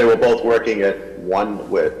cut because they were both working at one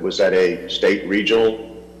was at a state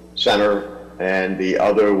regional center and the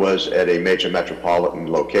other was at a major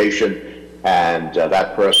metropolitan location, and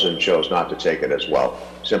that person chose not to take it as well,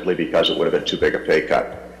 simply because it would have been too big a pay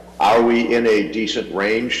cut. Are we in a decent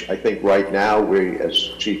range? I think right now, as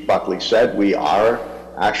Chief Buckley said, we are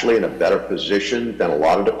actually in a better position than a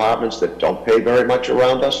lot of departments that don't pay very much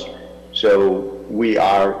around us. So we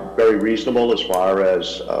are very reasonable as far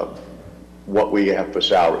as what we have for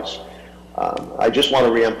salaries. I just want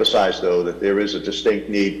to reemphasize, though, that there is a distinct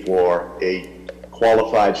need for a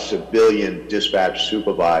qualified civilian dispatch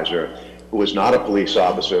supervisor who is not a police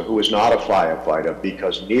officer, who is not a firefighter,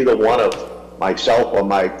 because neither one of myself or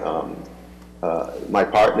my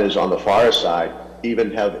partners on the fire side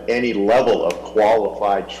even have any level of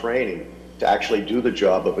qualified training to actually do the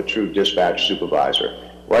job of a true dispatch supervisor.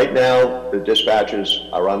 Right now, the dispatchers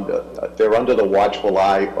are under the watchful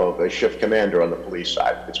eye of a shift commander on the police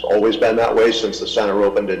side. It's always been that way since the center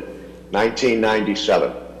opened in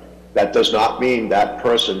 1997. That does not mean that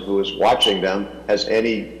person who is watching them has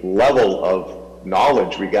any level of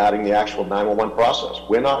knowledge regarding the actual 911 process.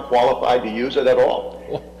 We're not qualified to use it at all.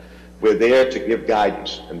 We're there to give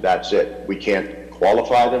guidance, and that's it. We can't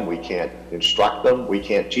qualify them, we can't instruct them, we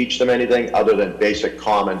can't teach them anything other than basic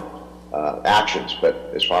common actions. But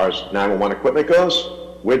as far as 911 equipment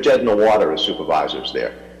goes, we're dead in the water as supervisors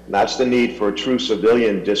there. And that's the need for a true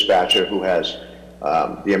civilian dispatcher who has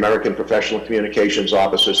the American Professional Communications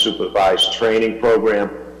Officer Supervised Training Program,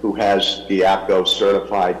 who has the APCO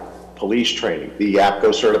certified police training, the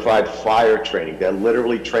APCO certified fire training. They're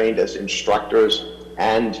literally trained as instructors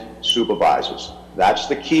and supervisors. That's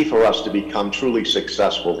the key for us to become truly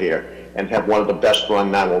successful here and have one of the best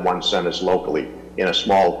run 911 centers locally in a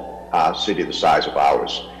small city the size of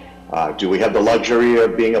ours. Do we have the luxury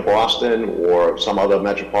of being a Boston or some other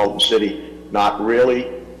metropolitan city? Not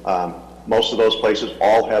really. Most of those places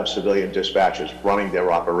all have civilian dispatchers running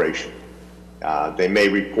their operation. They may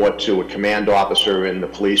report to a command officer in the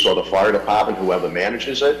police or the fire department, whoever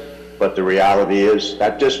manages it, but the reality is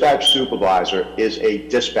that dispatch supervisor is a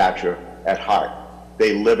dispatcher at heart.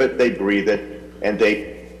 They live it, they breathe it, and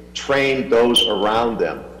they train those around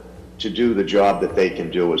them to do the job that they can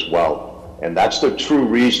do as well. And that's the true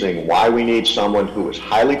reasoning why we need someone who is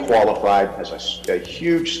highly qualified, has a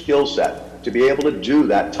huge skill set to be able to do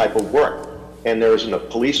that type of work. And there isn't a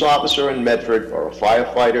police officer in Medford or a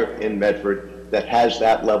firefighter in Medford that has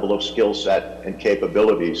that level of skill set and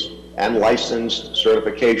capabilities and licensed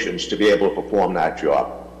certifications to be able to perform that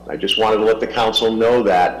job. I just wanted to let the council know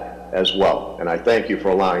that as well, and I thank you for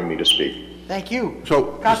allowing me to speak. Thank you.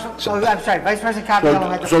 So, I'm sorry, Vice President Caraviello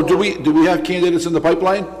had the so floor. do we have candidates in the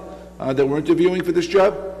pipeline that we're interviewing for this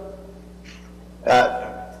job?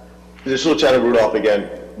 This is Lieutenant Rudolph again.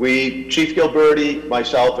 Chief Gilberti,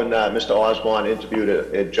 myself, and Mr. Osborne interviewed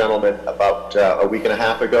a gentleman about a week and a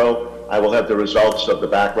half ago. I will have the results of the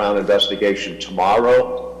background investigation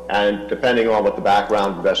tomorrow, and depending on what the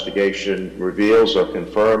background investigation reveals or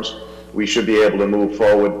confirms, we should be able to move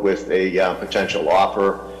forward with a potential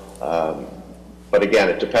offer. But again,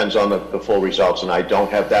 it depends on the full results, and I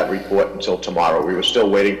don't have that report until tomorrow. We were still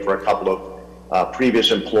waiting for a couple of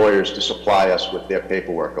previous employers to supply us with their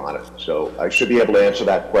paperwork on it. So I should be able to answer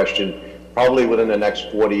that question probably within the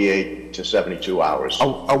next 48 to 72 hours.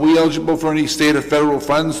 Are we eligible for any state or federal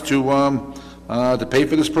funds to pay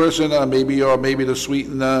for this person, maybe to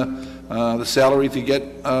sweeten the salary to get,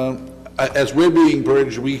 as we're being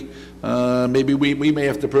purged, maybe we may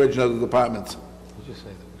have to purge in other departments?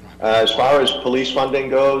 As far as police funding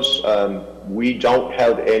goes, we don't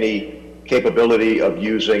have any capability of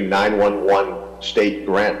using 911 state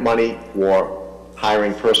grant money for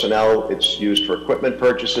hiring personnel. It's used for equipment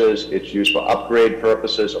purchases, it's used for upgrade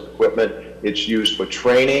purposes of equipment, it's used for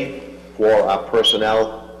training for our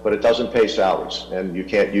personnel, but it doesn't pay salaries, and you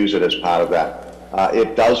can't use it as part of that.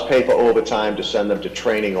 It does pay for overtime to send them to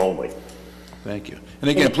training only. Thank you. And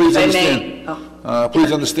again, please understand,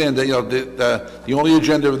 that the only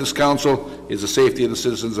agenda of this council is the safety of the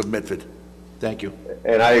citizens of Medford. Thank you.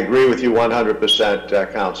 And I agree with you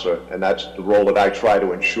 100%, Counselor, and that's the role that I try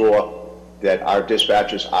to ensure that our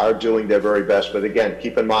dispatchers are doing their very best. But again,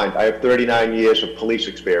 keep in mind, I have 39 years of police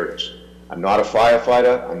experience. I'm not a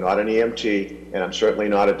firefighter, I'm not an EMT, and I'm certainly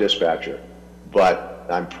not a dispatcher. But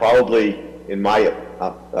I'm probably, in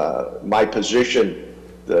my position,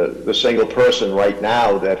 the single person right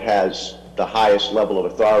now that has the highest level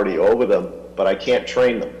of authority over them, but I can't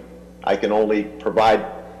train them. I can only provide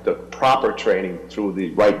the proper training through the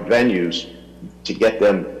right venues to get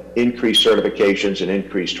them increased certifications and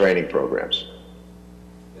increased training programs.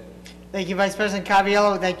 Thank you, Vice President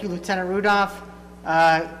Caraviello. Thank you, Lieutenant Rudolph.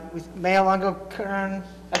 Mayor Longo-Kern,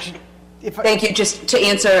 actually, Thank you. Just to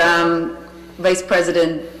answer Vice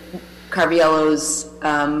President Caraviello's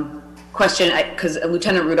question, because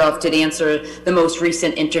Lieutenant Rudolph did answer the most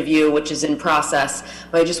recent interview, which is in process,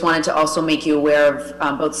 but I just wanted to also make you aware of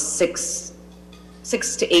about 6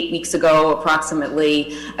 to 8 weeks ago,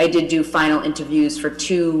 approximately, I did do final interviews for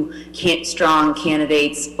 2 strong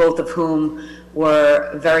candidates, both of whom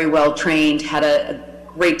were very well trained, had a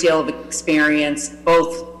great deal of experience,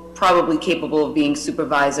 both probably capable of being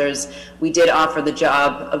supervisors. We did offer the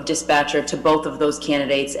job of dispatcher to both of those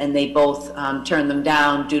candidates, and they both turned them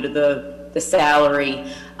down due to the salary.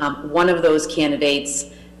 One of those candidates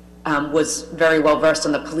was very well versed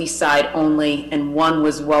on the police side only, and one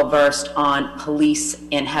was well versed on police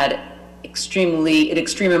and had an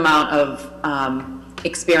extreme amount of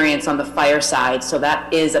experience on the fire side. So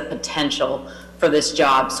that is a potential for this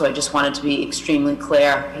job. So I just wanted to be extremely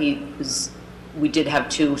clear. We did have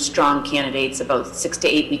 2 strong candidates about 6 to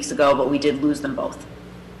 8 weeks ago, but we did lose them both.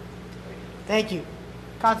 Thank you.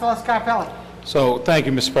 Councilor Scarpelli. So, thank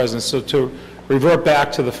you, Mr. President. So to revert back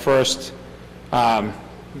to the first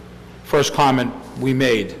comment we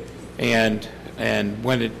made, and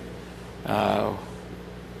when it,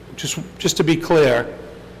 just to be clear,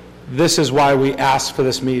 this is why we asked for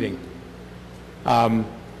this meeting.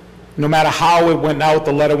 No matter how it went out,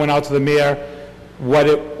 the letter went out to the mayor,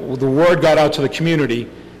 the word got out to the community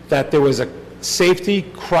that there was a safety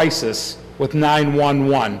crisis with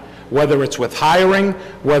 911, whether it's with hiring,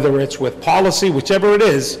 whether it's with policy, whichever it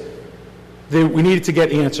is, we needed to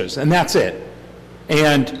get answers, and that's it.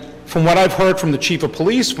 And from what I've heard from the chief of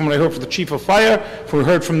police, from what I heard from the chief of fire, from what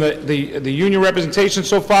I heard from the union representation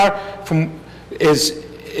so far,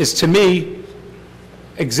 is to me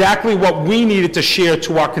exactly what we needed to share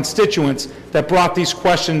to our constituents that brought these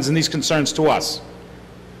questions and these concerns to us.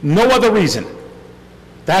 No other reason.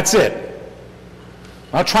 That's it.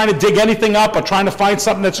 I'm not trying to dig anything up or trying to find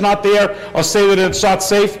something that's not there or say that it's not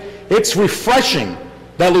safe. It's refreshing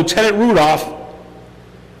that Lieutenant Rudolph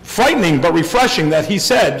frightening but refreshing that he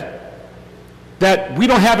said that we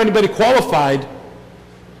don't have anybody qualified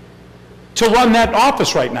to run that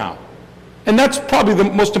office right now. And that's probably the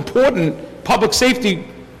most important public safety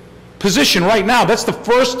position right now. That's the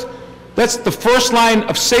first line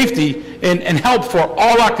of safety and help for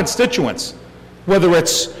all our constituents, whether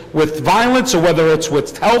it's with violence or whether it's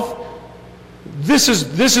with health. This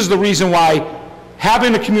is the reason why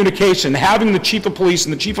having the communication, having the chief of police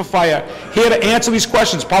and the chief of fire here to answer these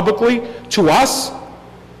questions publicly to us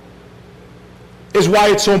is why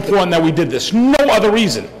it's so important that we did this. No other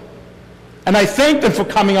reason. And I thank them for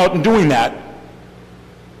coming out and doing that.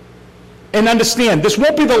 And understand, this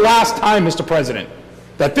won't be the last time, Mr. President,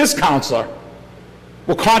 that this counselor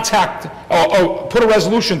will contact or put a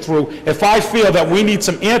resolution through if I feel that we need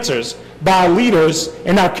some answers by our leaders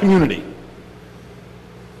in our community.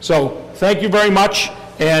 So thank you very much,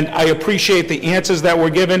 and I appreciate the answers that were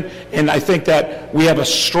given, and I think that we have a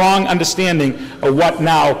strong understanding of what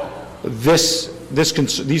now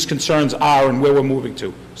these concerns are and where we're moving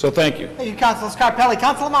to. So thank you. Thank you, Councilor Scarpelli.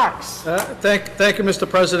 Councilor Marks. Thank you, Mr.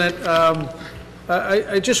 President.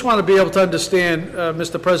 I just want to be able to understand,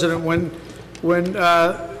 Mr. President, when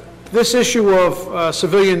this issue of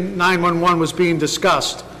civilian 911 was being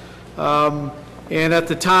discussed, and at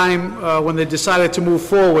the time when they decided to move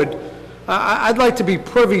forward, I'd like to be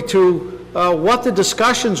privy to what the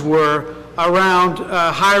discussions were around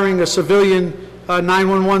hiring a civilian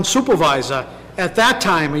 911 supervisor at that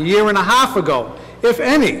time, a year and a half ago, if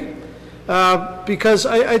any. Because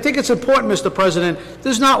I think it's important, Mr. President,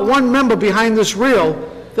 there's not one member behind this reel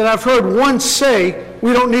that I've heard once say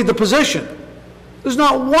we don't need the position. There's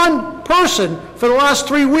not one person for the last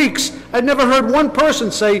 3 weeks, I've never heard one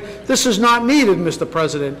person say this is not needed, Mr.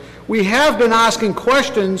 President. We have been asking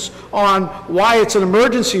questions on why it's an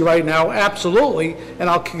emergency right now, absolutely, and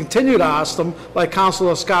I'll continue to ask them, like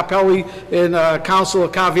Councilor Scarpelli and Councilor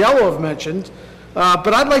Carviello have mentioned.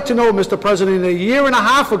 But I'd like to know, Mr. President, a year and a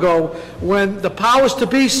half ago, when the powers to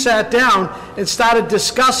be sat down and started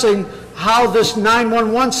discussing how this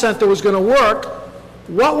 911 center was going to work,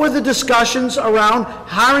 what were the discussions around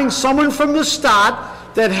hiring someone from the start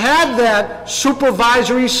that had that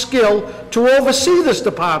supervisory skill to oversee this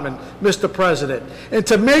department, Mr. President, and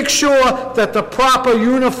to make sure that the proper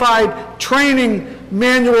unified training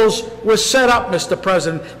manuals were set up, Mr.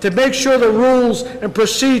 President, to make sure the rules and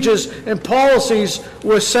procedures and policies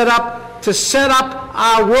were set up to set up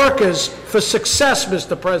our workers for success,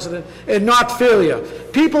 Mr. President, and not failure.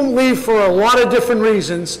 People leave for a lot of different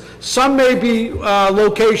reasons. Some may be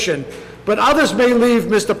location, but others may leave,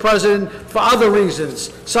 Mr. President, for other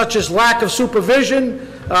reasons, such as lack of supervision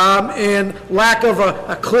and lack of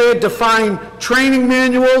a clear, defined training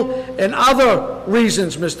manual and other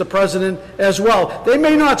reasons, Mr. President, as well. They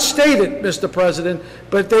may not state it, Mr. President,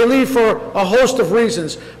 but they leave for a host of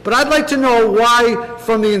reasons. But I'd like to know why,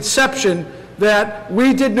 from the inception, that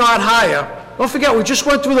we did not hire. Don't forget, we just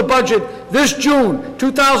went through the budget this June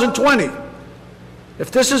 2020.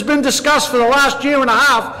 If this has been discussed for the last year and a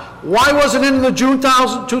half, why wasn't it in the June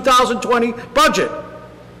 2020 budget,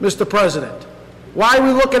 Mr. President? Why are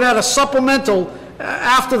we looking at a supplemental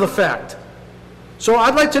after the fact? So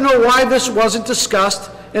I'd like to know why this wasn't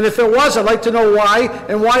discussed, and if it was, I'd like to know why,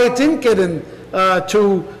 and why it didn't get in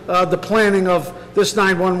to the planning of this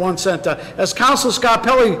 911 center. As Councilor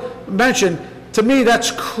Scarpelli mentioned, to me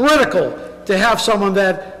that's critical to have someone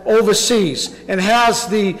that oversees and has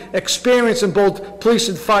the experience in both police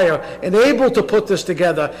and fire and able to put this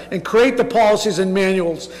together and create the policies and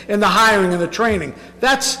manuals and the hiring and the training.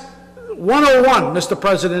 That's 101, Mr.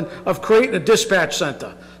 President, of creating a dispatch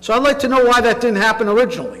center. So I'd like to know why that didn't happen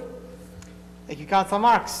originally. Thank you, Councilor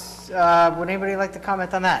Marks. Would anybody like to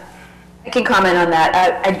comment on that? I can comment on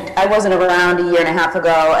that. I wasn't around a year and a half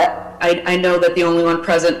ago. I know that the only one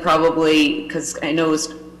present probably, because I know it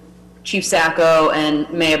was Chief Sacco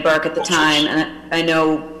and Mayor Burke at the time, and I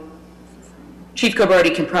know Chief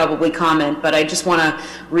Gilberti can probably comment, but I just want to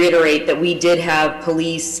reiterate that we did have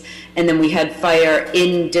police and then we had fire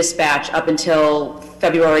in dispatch up until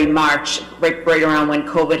February, March, right around when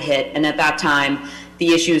COVID hit, and at that time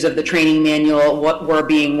the issues of the training manual were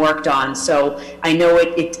being worked on. So I know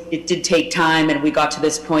it did take time, and we got to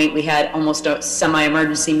this point. We had almost a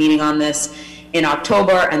semi-emergency meeting on this in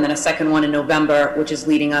October, and then a second one in November, which is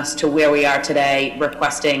leading us to where we are today,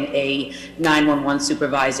 requesting a 911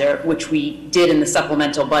 supervisor, which we did in the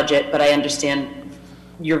supplemental budget, but I understand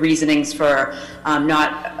your reasonings for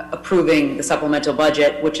not approving the supplemental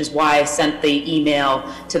budget, which is why I sent the email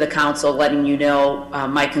to the council letting you know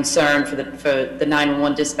my concern for the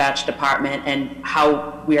 911 dispatch department and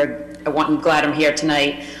how I'm glad I'm here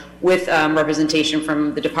tonight, with representation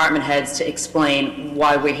from the department heads to explain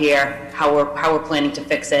why we're here, how we're planning to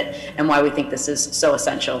fix it, and why we think this is so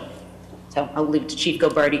essential. So I'll leave it to Chief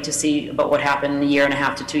Gilberti to see about what happened a year and a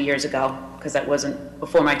half to 2 years ago, because that wasn't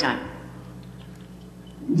before my time.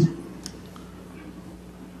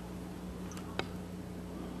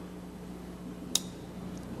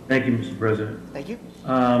 Thank you, Mr. President. Thank you.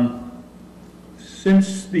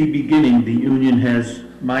 Since the beginning,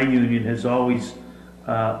 my union has always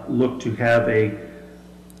looked to have a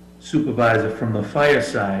supervisor from the fire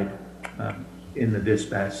side in the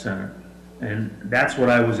dispatch center. And that's what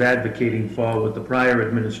I was advocating for with the prior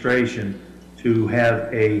administration, to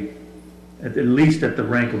have at least at the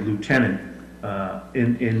rank of lieutenant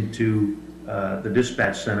into the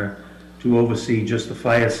dispatch center to oversee just the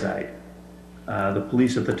fire side. The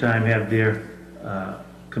police at the time had their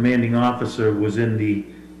commanding officer was in the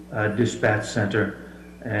dispatch center,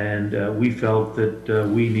 and we felt that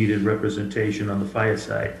we needed representation on the fire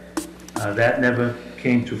side. That never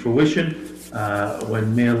came to fruition.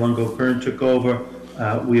 When Mayor Lungo-Kern took over,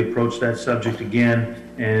 we approached that subject again,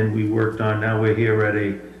 and we worked on, now we're here at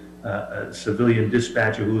a civilian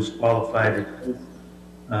dispatcher who is qualified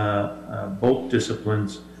at both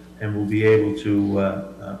disciplines and will be able to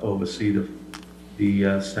oversee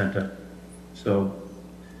the center. So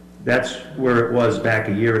that's where it was back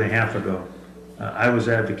a year and a half ago. I was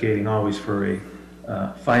advocating always for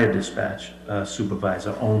a fire dispatch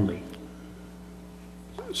supervisor only.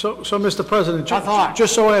 So, Mr. President, Councilor.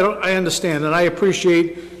 just so I understand, and I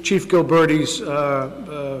appreciate Chief Gilberti's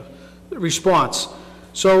response.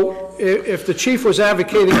 So if the chief was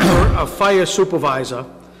advocating for a fire supervisor,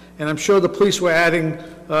 and I'm sure the police were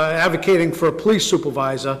advocating for a police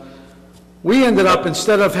supervisor, we ended up,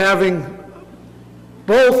 instead of having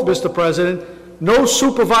both, Mr. President, no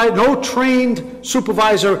trained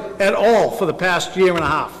supervisor at all for the past year and a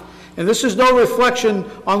half. And this is no reflection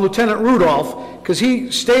on Lieutenant Rudolph, because he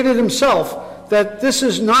stated himself that this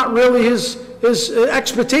is not really his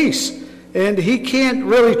expertise. And he can't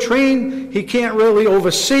really train, he can't really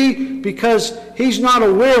oversee, because he's not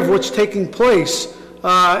aware of what's taking place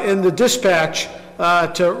in the dispatch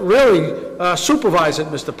to really supervise it,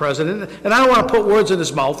 Mr. President. And I don't want to put words in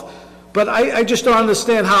his mouth, but I just don't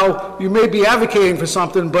understand how you may be advocating for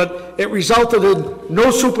something, but it resulted in no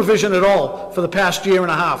supervision at all for the past year and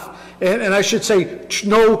a half. And I should say,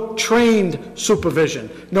 no trained supervision,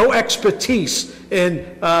 no expertise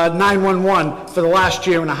in 911 for the last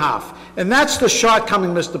year and a half. And that's the shortcoming,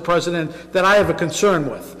 Mr. President, that I have a concern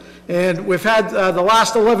with. And we've had the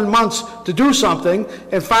last 11 months to do something,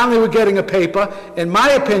 and finally we're getting a paper. In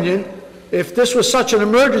my opinion, if this was such an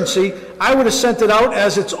emergency, I would have sent it out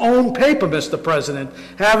as its own paper, Mr. President,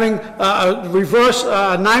 having a reverse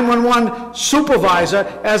 911 supervisor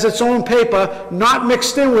as its own paper, not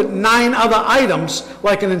mixed in with 9 other items,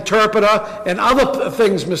 like an interpreter and other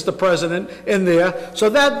things, Mr. President, in there. So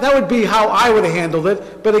that would be how I would have handled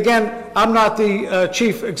it. But again, I'm not the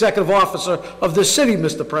chief executive officer of this city,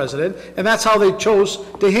 Mr. President, and that's how they chose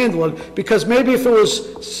to handle it. Because maybe if it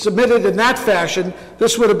was submitted in that fashion,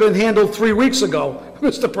 this would have been handled 3 weeks ago,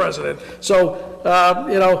 Mr. President. So,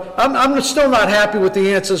 you know, I'm still not happy with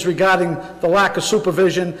the answers regarding the lack of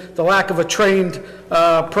supervision, the lack of a trained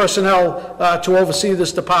personnel to oversee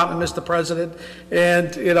this department, Mr. President.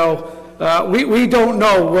 And, you know, we don't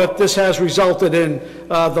know what this has resulted in,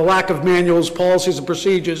 the lack of manuals, policies, and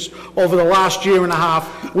procedures over the last year and a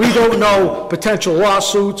half. We don't know potential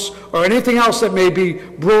lawsuits or anything else that may be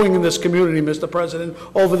brewing in this community, Mr. President,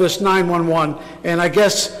 over this 911. And I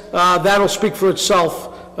guess that'll speak for itself,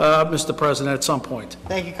 Mr. President, at some point.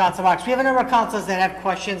 Thank you, Councilor Marks. We have a number of councilors that have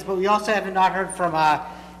questions, but we also have not heard from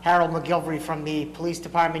Harold McGilvery from the Police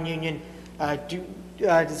Department Union.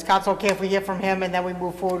 Is council okay if we hear from him and then we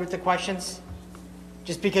move forward with the questions?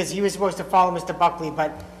 Just because he was supposed to follow Mr. Buckley, but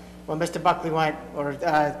when Mr. Buckley went, or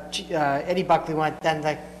Eddie Buckley went, then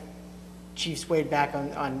the chief swayed back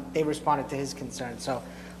on they responded to his concerns. So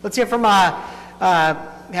let's hear from Harold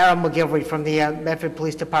McGilvery from the Medford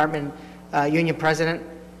Police Department Union President.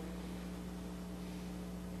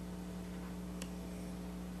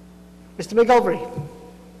 Mr. McGilvery.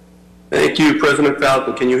 Thank you, President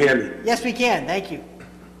Falcon. Can you hear me? Yes, we can. Thank you.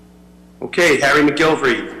 Okay, Harry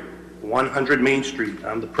McGilvery, 100 Main Street.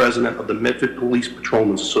 I'm the president of the Medford Police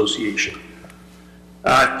Patrolmen's Association.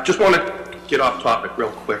 Just want to get off topic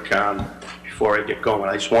real quick before I get going.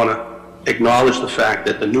 I just want to acknowledge the fact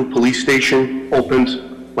that the new police station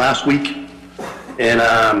opened last week, and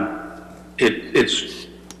it's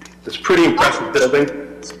pretty impressive building.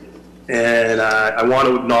 And I want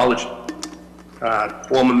to acknowledge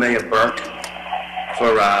former Mayor Burke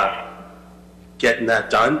for getting that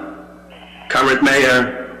done. Current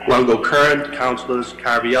Mayor Longo Kern, Councilors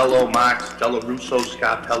Cariello, Marks, Della Russo,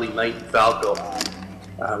 Scarpelli, Knight, and Falco.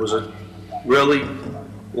 It was a really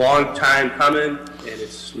long time coming, and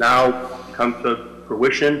it's now come to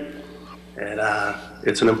fruition. And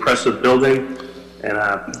it's an impressive building. And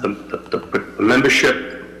the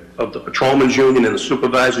membership of the Patrolmen's Union and the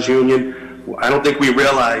Supervisors Union, I don't think we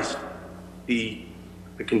realized the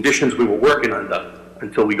conditions we were working under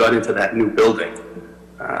until we got into that new building.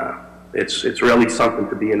 It's really something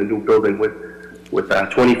to be in a new building with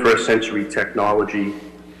 21st century technology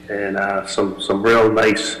and some real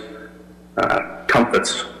nice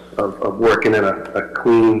comforts of working in a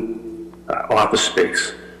clean office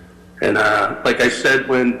space. And like I said,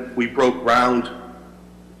 when we broke ground,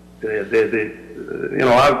 our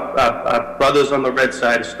brothers on the red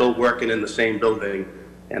side are still working in the same building,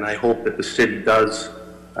 and I hope that the city does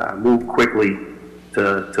move quickly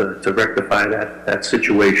to rectify that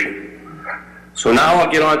situation. So now I'll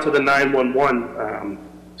get on to the 911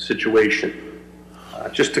 situation.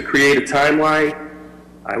 Just to create a timeline,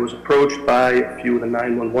 I was approached by a few of the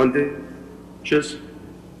 911 dispatchers,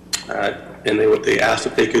 and they asked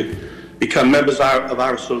if they could become members of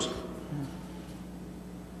our association.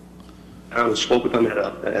 I spoke with them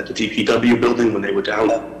at the DPW building when they were down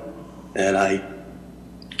there, and I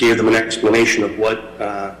gave them an explanation of what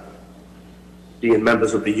being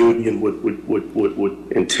members of the union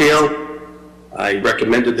would entail. I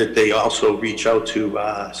recommended that they also reach out to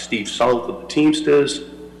Steve South of the Teamsters,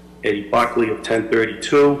 Eddie Buckley of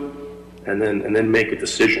 1032, and then make a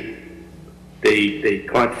decision. They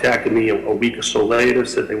contacted me a week or so later,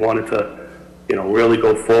 said they wanted to, really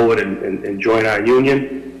go forward and join our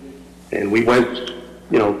union. And we went,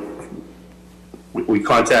 we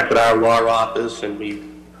contacted our law office, and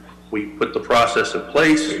we put the process in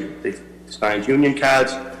place. They signed union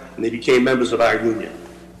cards, and they became members of our union.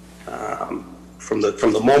 From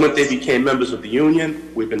the moment they became members of the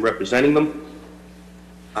union, we've been representing them.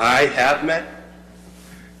 I have met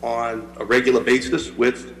on a regular basis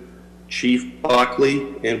with Chief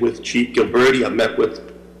Buckley and with Chief Gilberti. I've met with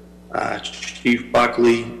Chief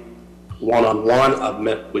Buckley one-on-one. I've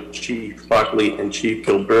met with Chief Buckley and Chief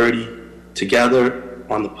Gilberti together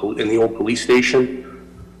in the old police station.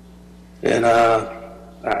 And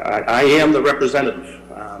I am the representative.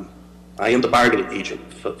 I am the bargaining agent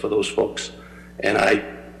for those folks. And I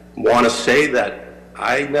want to say that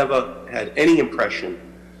I never had any impression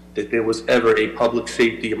that there was ever a public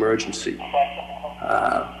safety emergency.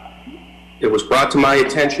 It was brought to my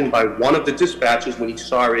attention by one of the dispatchers when he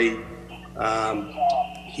saw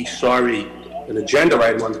an agenda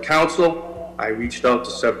item on the council. I reached out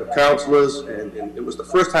to several councilors, and it was the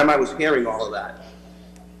first time I was hearing all of that.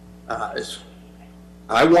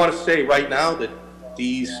 I want to say right now that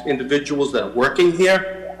these individuals that are working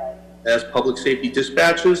here as public safety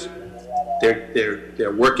dispatchers,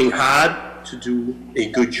 they're working hard to do a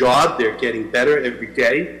good job. They're getting better every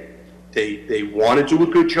day. They want to do a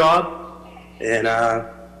good job, and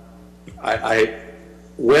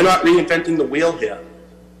we're not reinventing the wheel here.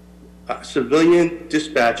 Civilian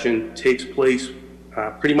dispatching takes place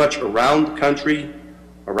pretty much around the country,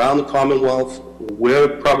 around the Commonwealth.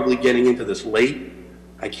 We're probably getting into this late.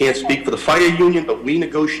 I can't speak for the fire union, but we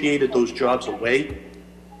negotiated those jobs away.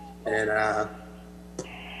 And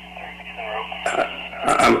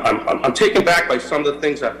I'm taken back by some of the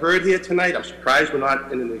things I've heard here tonight. I'm surprised we're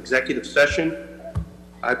not in an executive session.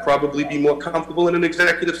 I'd probably be more comfortable in an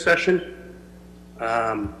executive session.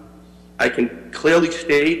 I can clearly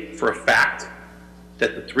state for a fact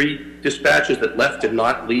that the 3 dispatchers that left did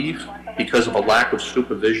not leave because of a lack of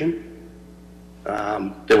supervision.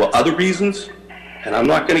 There were other reasons, and I'm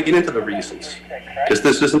not going to get into the reasons, because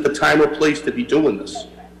this isn't the time or place to be doing this.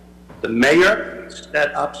 The mayor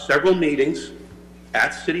set up several meetings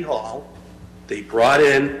at City Hall. They brought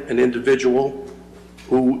in an individual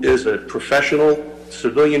who is a professional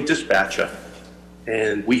civilian dispatcher,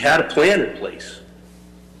 and we had a plan in place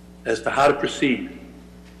as to how to proceed.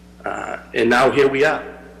 And now here we are.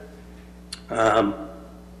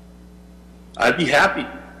 I'd be happy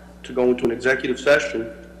to go into an executive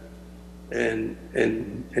session and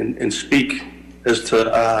speak as to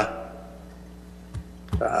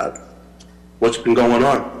what's been going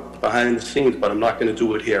on behind the scenes, but I'm not going to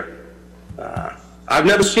do it here. I've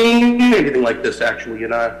never seen anything like this, actually,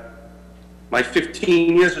 in my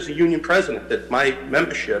 15 years as a union president, that my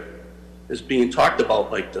membership is being talked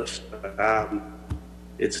about like this.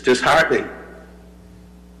 It's disheartening,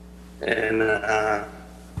 and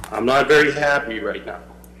I'm not very happy right now.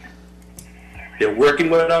 They're working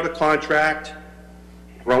without a contract,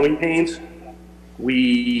 growing pains.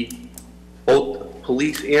 We both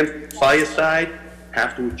police and fire side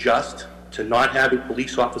have to adjust to not having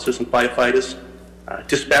police officers and firefighters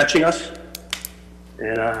dispatching us.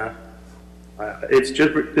 And it's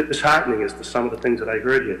just disheartening as to some of the things that I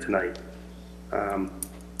heard here tonight.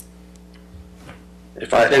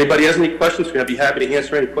 If anybody has any questions for me, I'd be happy to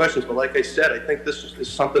answer any questions. But like I said, I think this is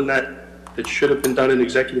something that should have been done in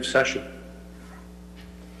executive session.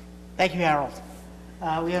 Thank you, Harold.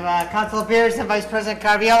 We have Councilor Beers and Vice President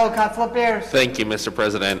Carviello. Councilor Beers. Thank you, Mr.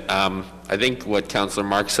 President. I think what Councilor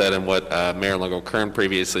Marks said and what Mayor Longo-Kern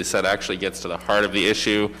previously said actually gets to the heart of the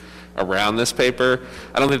issue around this paper.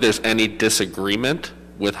 I don't think there's any disagreement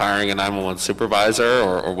with hiring a 911 supervisor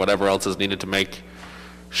or whatever else is needed to make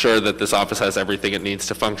sure that this office has everything it needs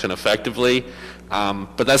to function effectively.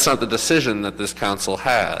 But that's not the decision that this council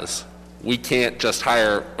has. We can't just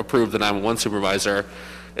approve the 911 supervisor.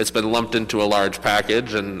 It's been lumped into a large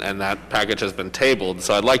package, and that package has been tabled.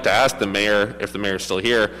 So I'd like to ask the mayor, if the mayor's still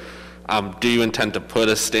here, do you intend to put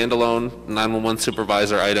a standalone 911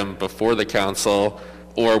 supervisor item before the council,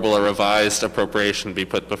 or will a revised appropriation be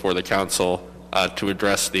put before the council to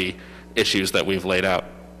address the issues that we've laid out?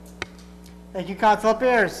 Thank you, Councilor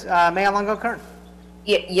Beers. Mayor Longo-Kern.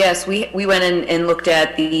 Yes, we went in and looked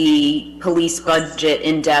at the police budget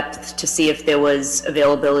in depth to see if there was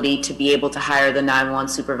availability to be able to hire the 911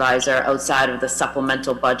 supervisor outside of the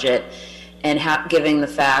supplemental budget. And given the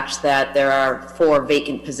fact that there are 4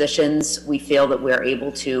 vacant positions, we feel that we're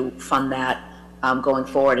able to fund that going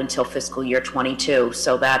forward until fiscal year 22.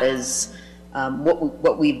 So that is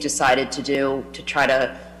what we've decided to do to try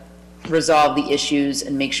to resolve the issues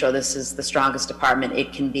and make sure this is the strongest department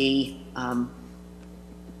it can be.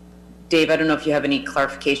 Dave, I don't know if you have any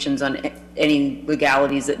clarifications on any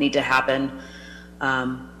legalities that need to happen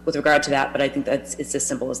with regard to that, but I think it's as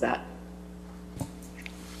simple as that.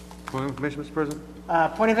 Point of information, Mr. President?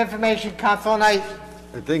 Point of information, Councilor Knight.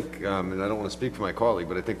 I think, and I don't want to speak for my colleague,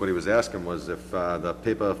 but I think what he was asking was if the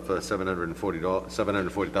paper for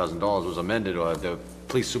 $740,000 was amended or the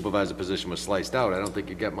police supervisor position was sliced out, I don't think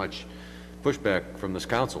you get much pushback from this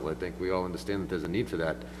council. I think we all understand that there's a need for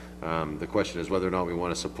that. The question is whether or not we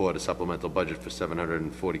want to support a supplemental budget for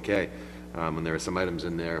 $740K. When there are some items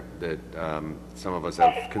in there that some of us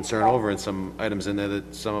have concern over, and some items in there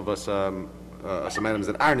that some of us, some items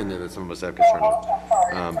that aren't in there that some of us have concern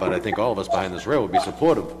over. But I think all of us behind this rail would be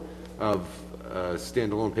supportive of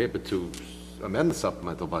standalone paper to amend the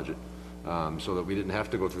supplemental budget, so that we didn't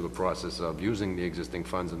have to go through the process of using the existing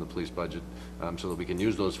funds in the police budget, so that we can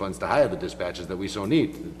use those funds to hire the dispatchers that we so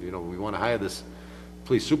need. You know, we want to hire this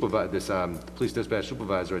police police dispatch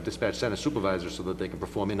supervisor or dispatch center supervisor so that they can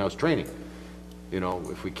perform in-house training. You know,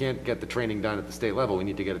 if we can't get the training done at the state level, we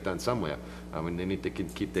need to get it done somewhere. And they need to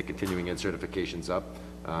keep their continuing ed certifications up.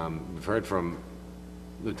 We've heard from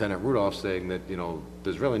Lieutenant Rudolph saying that, you know,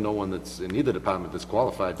 there's really no one that's in either department that's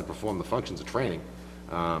qualified to perform the functions of training.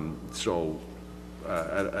 And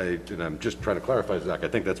I'm just trying to clarify, Zach, I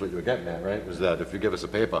think that's what you were getting at, right? Was that if you give us a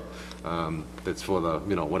paper that's for the,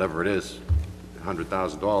 you know, whatever it is,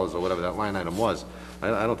 $100,000 or whatever that line item was,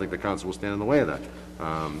 I don't think the council will stand in the way of that.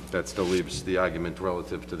 That still leaves the argument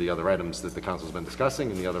relative to the other items that the council's been discussing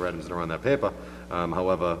and the other items that are on that paper.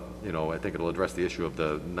 However, you know, I think it'll address the issue of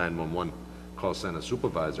the 911 call center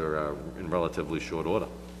supervisor in relatively short order.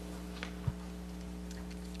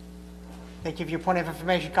 Thank you for your point of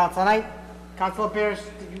information, Councilor Knight. Councilor Beers,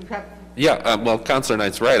 did you have? Yeah, well, Councilor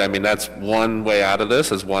Knight's right. I mean, that's one way out of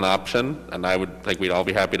this, is one option, and I would think we'd all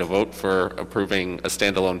be happy to vote for approving a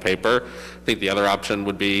standalone paper. I think the other option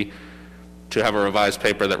would be to have a revised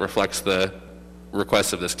paper that reflects the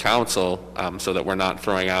requests of this council, so that we're not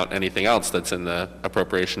throwing out anything else that's in the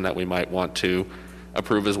appropriation that we might want to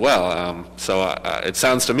approve as well. It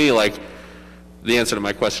sounds to me like the answer to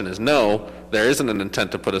my question is no. There isn't an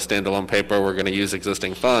intent to put a standalone paper. We're going to use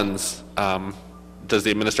existing funds. Does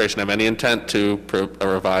the administration have any intent to approve a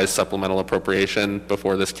revised supplemental appropriation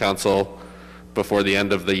before this council, before the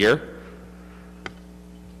end of the year?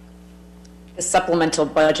 The supplemental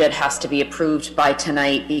budget has to be approved by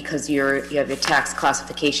tonight because you have your tax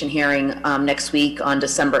classification hearing next week on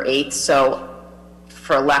December 8th. So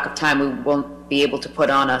for a lack of time, we won't be able to put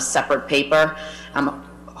on a separate paper. I'm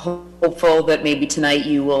hopeful that maybe tonight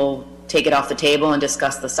you will take it off the table and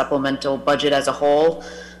discuss the supplemental budget as a whole.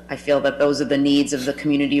 I feel that those are the needs of the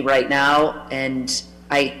community right now, and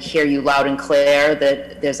I hear you loud and clear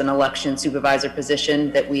that there's an election supervisor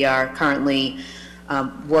position that we are currently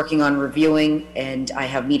working on reviewing, and I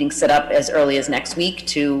have meetings set up as early as next week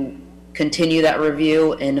to continue that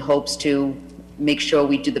review in hopes to make sure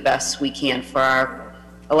we do the best we can for our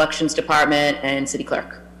elections department and city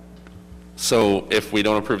clerk. So if we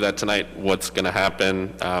don't approve that tonight, what's going to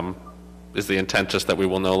happen? Is the intent just that we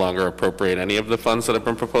will no longer appropriate any of the funds that have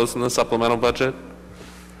been proposed in the supplemental budget?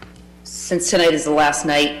 Since tonight is the last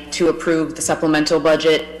night to approve the supplemental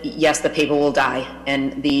budget, yes, the paper will die,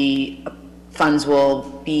 and the funds will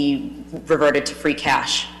be reverted to free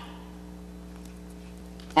cash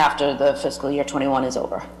after the fiscal year 21 is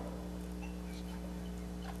over. All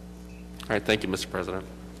right, thank you, Mr. President.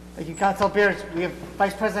 Thank you, Council Beers. We have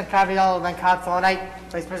Vice President Caraviello and then Council Knight.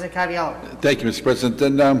 Vice President Caraviello. Thank you, Mr. President.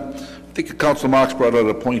 And I think Councilor Marks brought out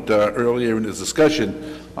a point earlier in his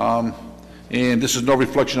discussion, and this is no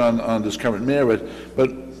reflection on this current mayor,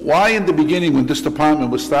 but why in the beginning when this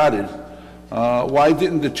department was started, why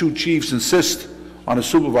didn't the two chiefs insist on a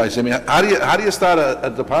supervisor? I mean, how do you start a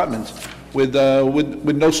department with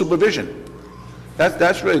no supervision?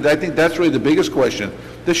 That's really, I think that's really the biggest question.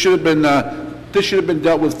 This should have been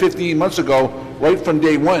dealt with 15 months ago, right from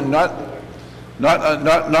day one, not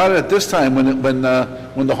at this time when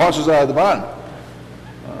the horse is out of the barn.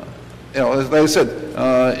 You know, like I said,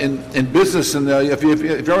 in business, and if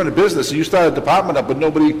you're in a business and you start a department up with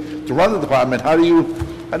nobody to run the department, how do you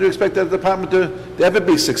expect that department to ever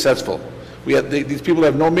be successful? These people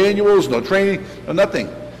have no manuals, no training, no nothing.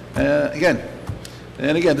 Again,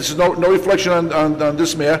 this is no reflection on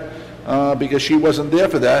this mayor because she wasn't there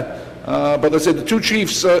for that. But let's say the two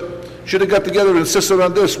chiefs should have got together and insisted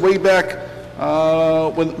on this way back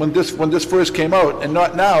when this first came out, and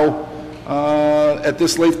not now at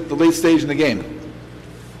this late stage in the game.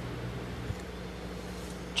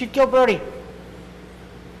 Chief Gilberti.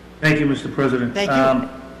 Thank you, Mr. President. Thank you. A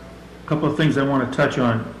couple of things I want to touch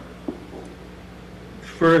on.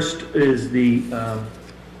 First is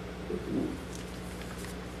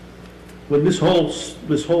when this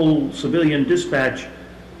whole civilian dispatch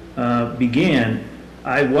began,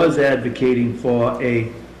 I was advocating for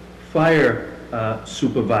a fire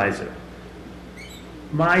supervisor.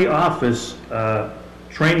 My office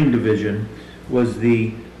training division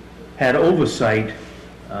had oversight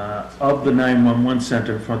of the 911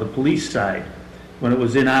 center for the police side when it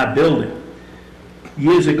was in our building.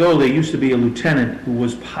 Years ago, there used to be a lieutenant who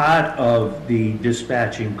was part of the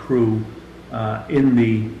dispatching crew in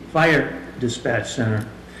the fire dispatch center,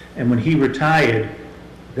 and when he retired,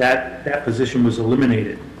 that position was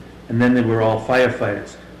eliminated, and then they were all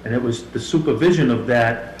firefighters, and it was the supervision of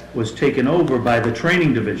that was taken over by the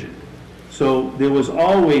training division. So there was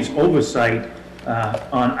always oversight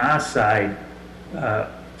on our side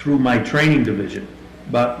through my training division.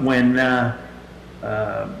 But when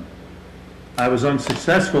I was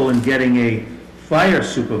unsuccessful in getting a fire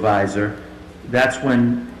supervisor, that's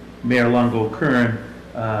when Mayor Longo-Kern,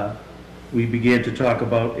 we began to talk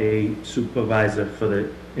about a supervisor for the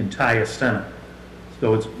entire center.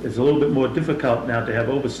 So it's a little bit more difficult now to have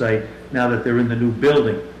oversight now that they're in the new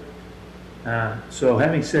building. So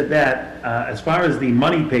having said that, as far as the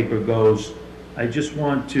money paper goes, I just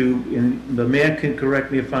want to, and the mayor can correct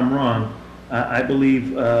me if I'm wrong, I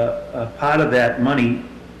believe a part of that money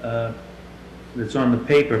that's on the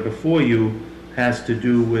paper before you has to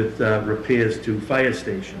do with repairs to fire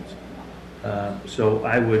stations. So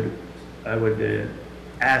I would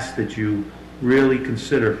ask that you really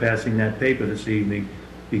consider passing that paper this evening,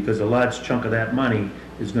 because a large chunk of that money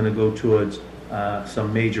is going to go towards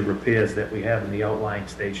some major repairs that we have in the outlying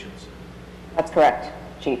stations. That's correct,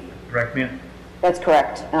 Chief. Correct, ma'am? That's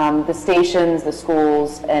correct. The stations, the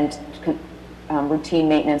schools, and routine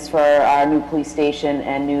maintenance for our new police station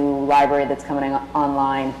and new library that's coming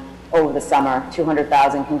online over the summer.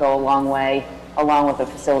 $200,000 can go a long way, along with the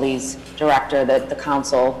facilities director that the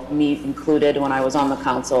council, me included when I was on the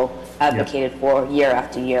council, advocated for year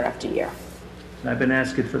after year after year. And I've been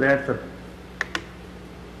asking for that for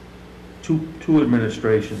two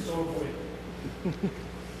administrations.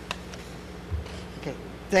 Okay,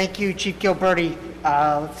 thank you, Chief Gilberti.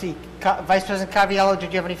 Let's see, Vice President Caraviello,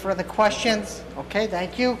 did you have any further questions? Okay,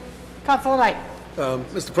 thank you. Councilor Knight.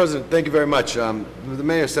 Mr. President, thank you very much. The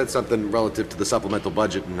mayor said something relative to the supplemental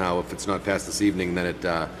budget and how if it's not passed this evening, then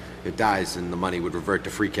it dies and the money would revert to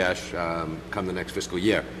free cash come the next fiscal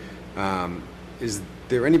year. Is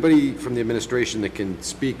there anybody from the administration that can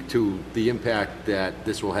speak to the impact that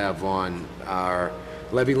this will have on our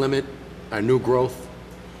levy limit, our new growth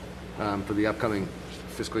for the upcoming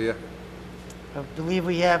fiscal year? I believe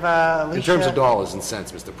we have Alicia. In terms of dollars and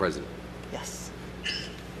cents, Mr. President. Yes.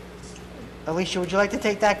 Alicia, would you like to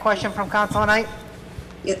take that question from Councilor Knight?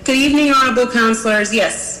 Yeah. Good evening, honorable councilors.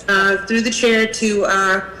 Yes, through the chair to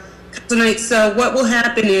Councilor Knight. So what will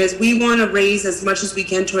happen is we want to raise as much as we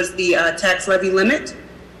can towards the tax levy limit.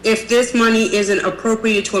 If this money isn't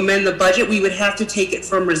appropriated to amend the budget, we would have to take it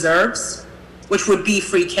from reserves. which would be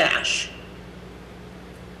free cash.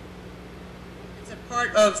 It's a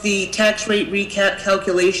part of the tax rate recap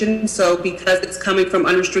calculation, so because it's coming from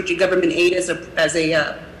unrestricted government aid as a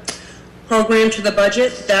program to the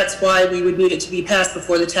budget, that's why we would need it to be passed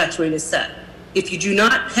before the tax rate is set. If you do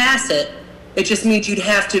not pass it, it just means you'd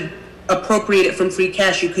have to appropriate it from free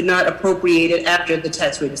cash. You could not appropriate it after the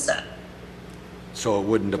tax rate is set. So it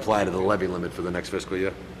wouldn't apply to the levy limit for the next fiscal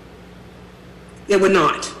year? It would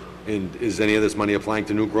not. And is any of this money applying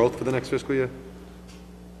to new growth for the next fiscal year?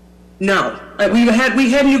 No. We had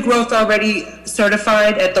new growth already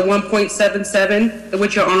certified at the 1.77,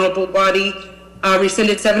 which your honorable body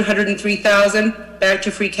rescinded 703,000 back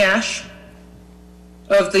to free cash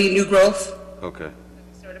of the new growth. Okay.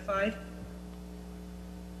 Certified.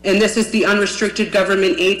 And this is the unrestricted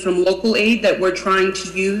government aid from local aid that we're trying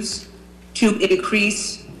to use to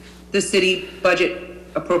increase the city budget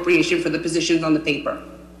appropriation for the positions on the paper.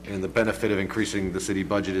 And the benefit of increasing the city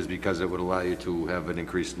budget is because it would allow you to have an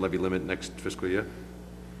increased levy limit next fiscal year?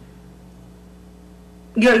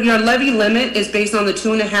 Your levy limit is based on the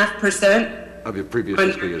 2.5% of your previous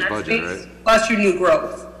fiscal year's budget, right? Plus your new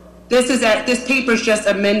growth. This paper is just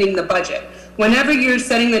amending the budget. Whenever you're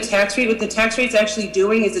setting the tax rate, what the tax rate's actually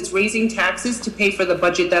doing is it's raising taxes to pay for the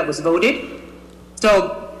budget that was voted.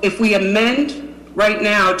 So if we amend right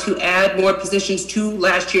now to add more positions to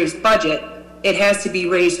last year's budget, it has to be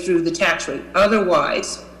raised through the tax rate.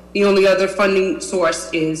 Otherwise, the only other funding source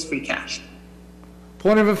is free cash.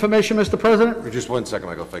 Point of information, Mr. President? Just 1 second,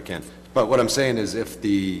 Michael, if I can. But what I'm saying is if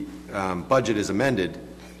the budget is amended,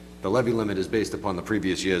 the levy limit is based upon the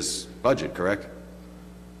previous year's budget, correct?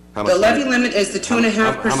 The levy limit is the 2.5%.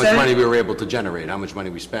 How much money we were able to generate, how much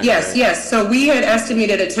money we spent. Yes, right? yes. So we had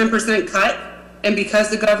estimated a 10% cut, and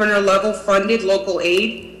because the governor level funded local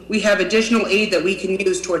aid, we have additional aid that we can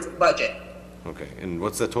use towards the budget. Okay, and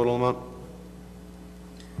what's the total amount?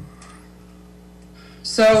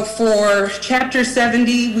 So for Chapter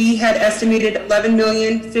 70, we had estimated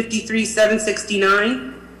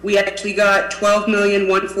 $11,053,769. We actually got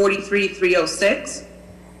 $12,143,306.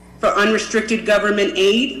 For unrestricted government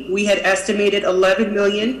aid, we had estimated $11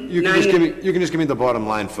 million. You can just give me the bottom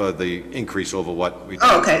line for the increase over what we.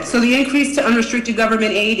 Oh, okay. So the increase to unrestricted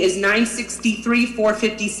government aid is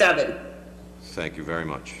 $963,457. Thank you very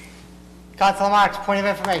much. Councilor Marks, point of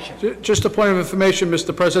information. Just a point of information,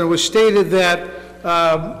 Mr. President. It was stated that,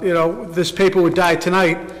 this paper would die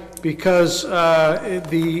tonight because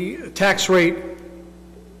the tax rate,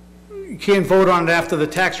 you can't vote on it after the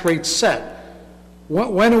tax rate's set.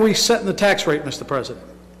 When are we setting the tax rate, Mr. President?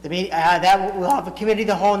 We'll have a committee of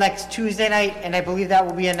the whole next Tuesday night, and I believe that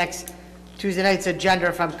will be a next Tuesday night's agenda,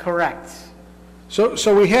 if I'm correct.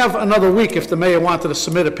 So we have another week if the mayor wanted to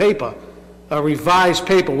submit a paper, a revised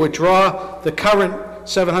paper, withdraw the current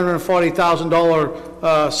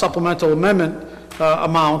 $740,000 supplemental amendment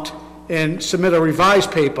amount and submit a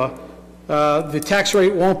revised paper. The tax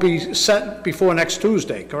rate won't be set before next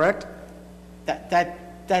Tuesday, correct?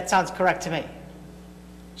 That sounds correct to me.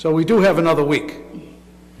 So we do have another week.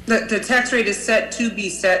 The tax rate is set to be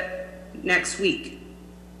set next week.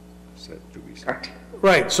 Set to be set.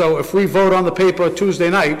 Right, so if we vote on the paper Tuesday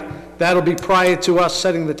night, that'll be prior to us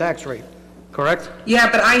setting the tax rate, correct? Yeah,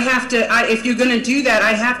 but I have to, if you're going to do that,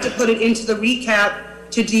 I have to put it into the recap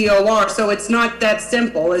to DOR, so it's not that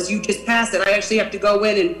simple as you just pass it. I actually have to go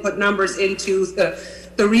in and put numbers into the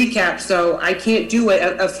recap, so I can't do it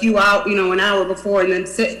a few hours, an hour before and then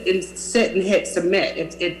sit and hit submit.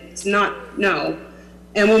 It's not, no.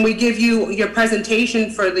 And when we give you your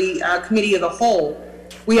presentation for the committee of the whole,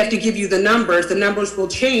 we have to give you the numbers. The numbers will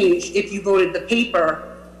change if you voted the paper.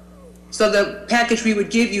 So the package we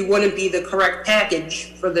would give you wouldn't be the correct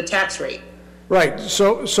package for the tax rate. Right,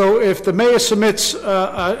 so if the mayor submits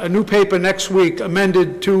a new paper next week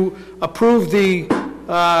amended to approve the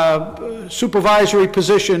supervisory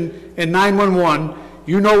position in 911,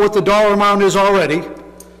 you know what the dollar amount is already.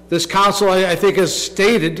 This council, I think, has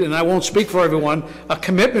stated, and I won't speak for everyone, a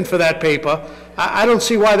commitment for that paper. I don't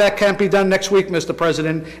see why that can't be done next week, Mr.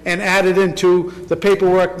 President, and added into the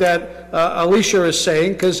paperwork that Alicia is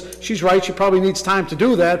saying, because she's right, she probably needs time to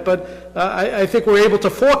do that, but I think we're able to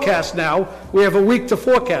forecast now. We have a week to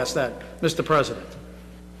forecast that, Mr. President.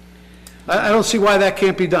 I don't see why that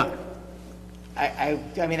can't be done. I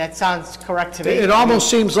mean, that sounds correct to me. It almost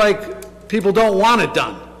seems like people don't want it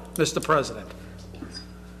done, Mr. President.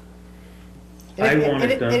 I want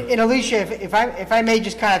it done. And Alicia, if I may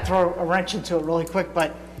just kind of throw a wrench into it really quick,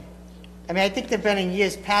 but I mean, I think there've been in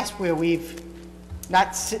years past where we've not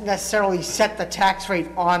necessarily set the tax rate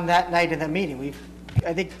on that night of the meeting. We've,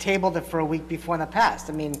 I think, tabled it for a week before in the past.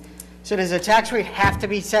 I mean, So does the tax rate have to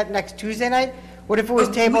be set next Tuesday night? What if it was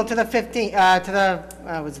tabled to the 15th,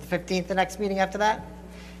 was it the 15th, the next meeting after that?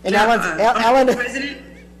 And Ellen, President,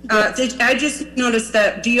 I just noticed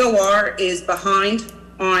that DOR is behind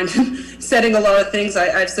on setting a lot of things.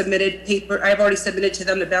 I've submitted paper, I've already submitted to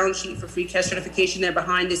them the balance sheet for free cash certification. They're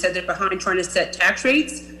behind. They said they're behind trying to set tax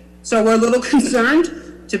rates. So we're a little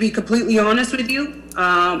concerned, to be completely honest with you.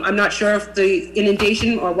 I'm not sure if the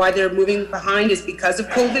inundation or why they're moving behind is because of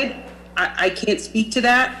COVID. I can't speak to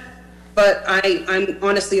that, but I'm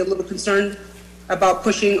honestly a little concerned about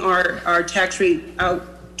pushing our tax rate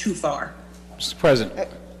out too far. Mr. President.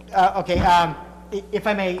 Okay, if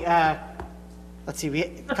I may, let's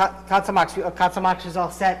see, Council Marks is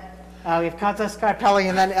all set. We have Councilor Scarpelli,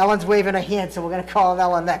 and then Ellen's waving her hand, so we're going to call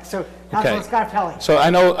Ellen next. So, Councilor Scarpelli. So I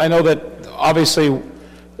know that, obviously,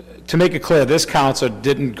 to make it clear, this council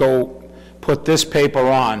didn't go put this paper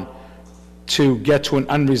on to get to an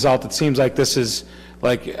end result. It seems like this is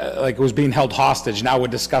like it was being held hostage. Now we're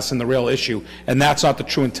discussing the real issue, and that's not the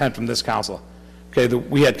true intent from this council. Okay,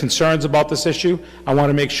 we had concerns about this issue. I want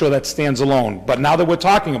to make sure that stands alone. But now that we're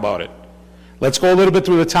talking about it, let's go a little bit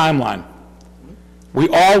through the timeline. We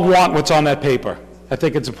all want what's on that paper. I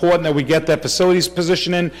think it's important that we get that facilities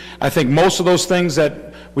position in. I think most of those things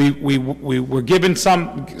that we were given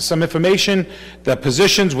some information, the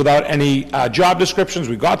positions without any job descriptions.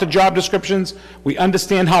 We got the job descriptions. We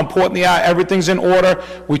understand how important they are. Everything's in order.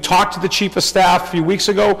 We talked to the Chief of Staff a few weeks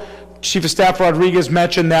ago. Chief of Staff Rodriguez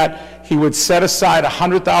mentioned that he would set aside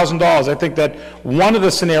 $100,000. I think that one of the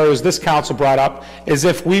scenarios this council brought up is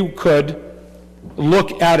if we could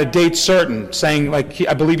look at a date certain, saying, like,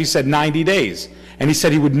 I believe he said 90 days, and he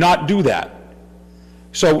said he would not do that.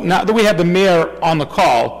 So now that we have the mayor on the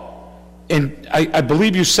call, and I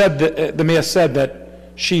believe you said that the mayor said that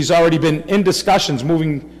she's already been in discussions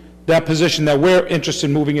moving that position, that we're interested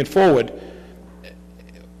in moving it forward.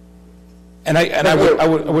 And I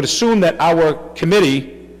would assume that our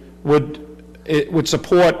committee would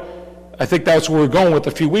support. I think that's where we were going with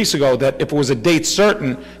a few weeks ago, that if it was a date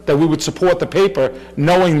certain, that we would support the paper,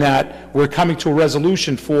 knowing that we're coming to a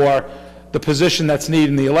resolution for the position that's needed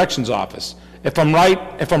in the elections office. If I'm right,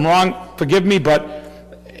 if I'm wrong, forgive me, but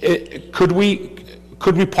could we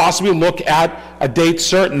possibly look at a date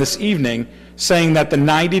certain this evening, saying that the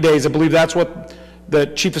 90 days, I believe that's what the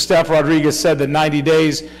Chief of Staff Rodriguez said, that 90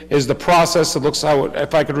 days is the process. It looks how,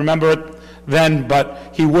 if I could remember it then,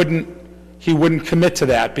 but he wouldn't commit to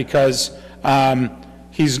that because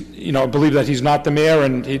he's, I believe that he's not the mayor,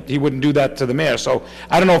 and he wouldn't do that to the mayor. So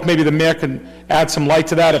I don't know if maybe the mayor can add some light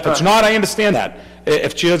to that. If it's not, I understand that.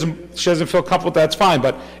 If she doesn't feel comfortable with that, that's fine.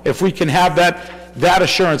 But if we can have that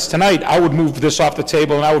assurance tonight, I would move this off the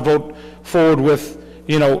table, and I would vote forward with,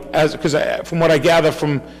 because from what I gather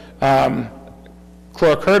from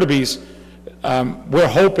Clerk Hurtubise, we're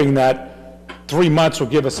hoping that 3 months will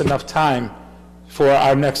give us enough time for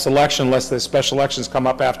our next election, unless the special elections come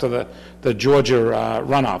up after the Georgia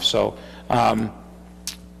runoff. So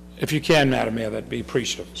if you can, Madam Mayor, that'd be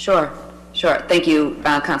appreciative. Sure. Thank you,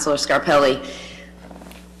 Councilor Scarpelli.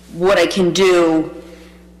 What I can do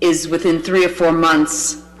is within 3 or 4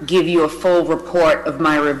 months give you a full report of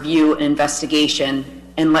my review and investigation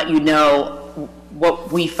and let you know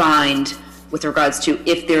what we find with regards to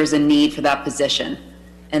if there's a need for that position.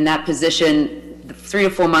 And that position, 3 or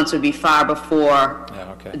 4 months would be far before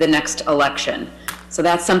the next election. So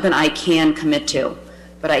that's something I can commit to.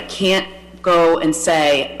 But I can't go and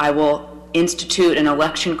say I will institute an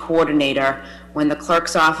election coordinator when the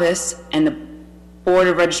clerk's office and the Board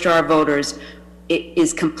of Registrar of Voters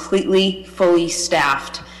is completely, fully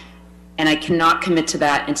staffed. And I cannot commit to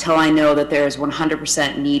that until I know that there is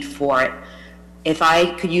 100% need for it. If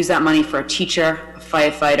I could use that money for a teacher, a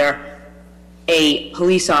firefighter, a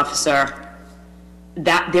police officer,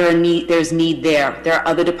 there's need there. There are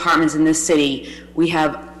other departments in this city. We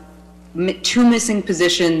have 2 missing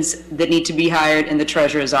positions that need to be hired in the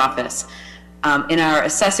treasurer's office. In our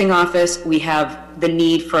assessing office, we have the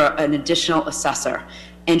need for an additional assessor.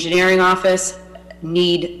 Engineering office,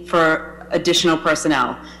 need for additional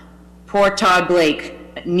personnel. Poor Todd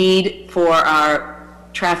Blake, need for our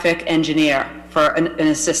traffic engineer, for an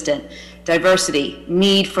assistant. Diversity,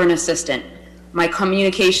 need for an assistant. My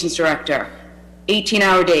communications director,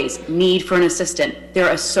 18-hour days, need for an assistant. There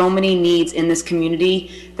are so many needs in this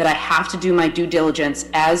community that I have to do my due diligence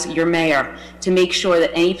as your mayor to make sure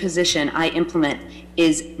that any position I implement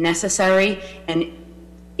is necessary and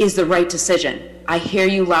is the right decision. I hear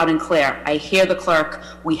you loud and clear. I hear the clerk.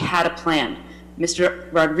 We had a plan. Mr.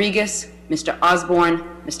 Rodriguez, Mr. Osborne,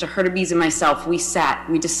 Mr. Hurtubise, and myself, we sat,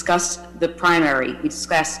 we discussed the primary, we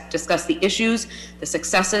discussed the issues, the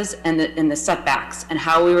successes, and the setbacks, and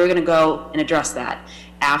how we were going to go and address that.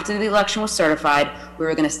 After the election was certified, we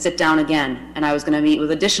were going to sit down again, and I was going to meet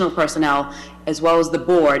with additional personnel as well as the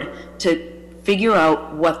board to figure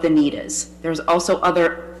out what the need is. There's also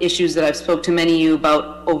other issues that I've spoke to many of you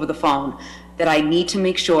about over the phone that I need to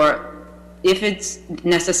make sure, if it's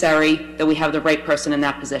necessary, that we have the right person in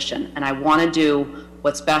that position. And I want to do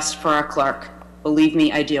what's best for our clerk. Believe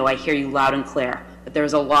me, I do. I hear you loud and clear. But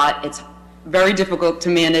there's a lot. It's very difficult to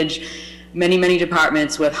manage many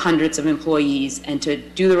departments with hundreds of employees, and to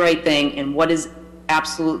do the right thing and what is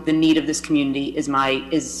absolute the need of this community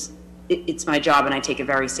it's my job, and I take it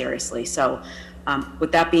very seriously. So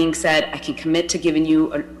with that being said, I can commit to giving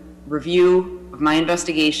you a review of my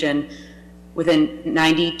investigation within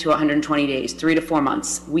 90 to 120 days, 3 to 4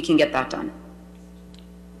 months. We can get that done.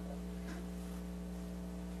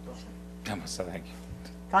 Thank you.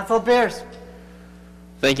 Councilor Bears.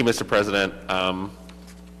 Thank you, Mr. President.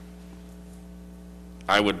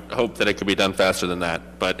 I would hope that it could be done faster than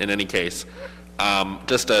that, but in any case,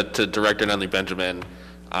 just to Director Nunley Benjamin,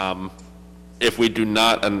 if we do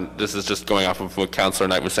not, and this is just going off of what Councilor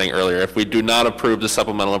Knight was saying earlier, if we do not approve the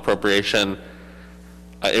supplemental appropriation,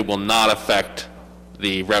 it will not affect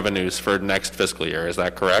the revenues for next fiscal year. Is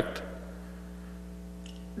that correct?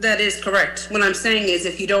 That is correct. What I'm saying is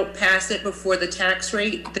if you don't pass it before the tax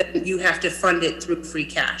rate, then you have to fund it through free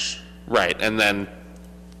cash. Right, and then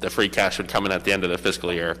the free cash would come in at the end of the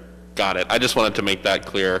fiscal year. Got it. I just wanted to make that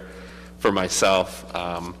clear for myself.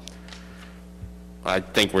 I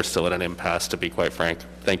think we're still at an impasse, to be quite frank.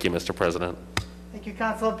 Thank you, Mr. President. Thank you,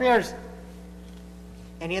 Councilor Bears.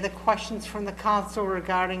 Any other questions from the council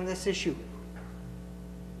regarding this issue?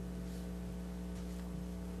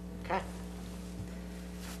 Okay.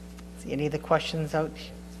 See any other questions out?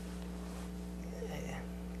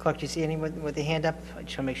 Clerk, do you see anyone with the hand up? I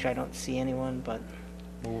just want to make sure I don't see anyone, but.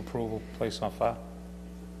 Move approval, place on file.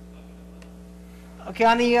 Okay,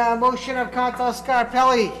 on the motion of Councilor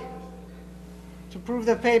Scarpelli to approve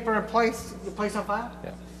the paper and place on file?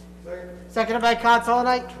 Yeah. Seconded by Councilor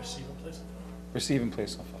Knight. Receive and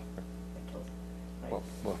place on file.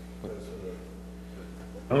 Well,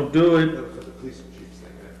 Don't do it.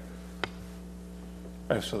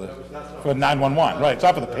 right, so for 911, right, it's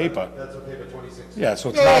off of the paper. That's on paper 26. Yeah, so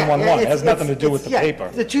it's Yeah, 911, it has nothing to do with the paper.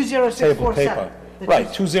 The 20647. Table paper.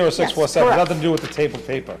 Right, 20647, Yes, nothing to do with the table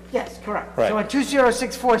paper. Yes, correct. Right. So on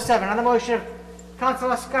 20647, on the motion of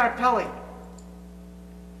Councilor Scarpelli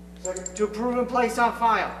to approve and place on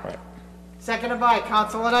file. Right. Seconded by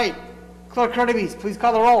Councilor Knight. Clerk Hurtubise, please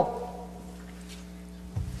call the roll.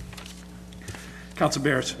 Council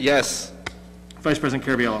Bears. Yes. Vice President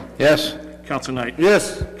Caraviallo. Yes. Council Knight.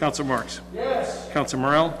 Yes. Council Marks. Yes. Council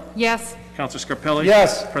Morell. Yes. Council Scarpelli.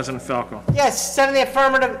 Yes. President Falco. Yes, 7 in the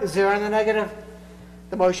affirmative, 0 in the negative.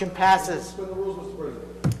 The motion passes.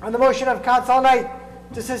 On the motion of Councilor Knight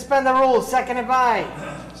to suspend the rules, seconded by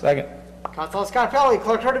Second. Councilor Scarpelli.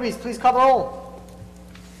 Clerk Hurtubise, please call the roll.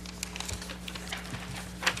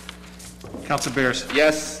 Council Bears.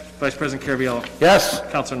 Yes. Vice President Caraviallo. Yes.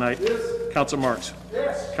 Council Knight. Yes. Council Marks.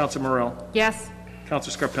 Yes. Council Morell. Yes.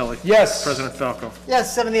 Council Scarpelli. Yes. President Falco.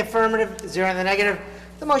 Yes, 7 in the affirmative, 0 in the negative.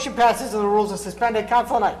 The motion passes and the rules are suspended.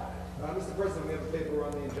 Councilor Knight. Mr. President, we have a paper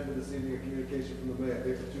on the agenda this evening, a communication from the mayor,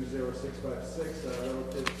 paper 20656,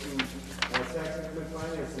 relative to tax increment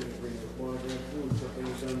financing agreement with Monogram Foods, something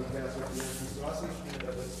we've done in the past with Nancy Saucy.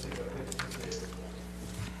 Let's take a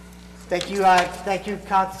paper. Thank you,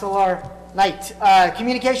 Councilor Knight.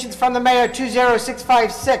 Communications from the mayor,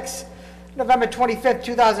 20656, November 25th,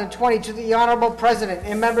 2020, to the Honorable President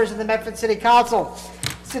and members of the Medford City Council,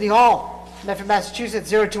 City Hall, Medford, Massachusetts,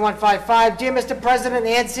 02155. Dear Mr. President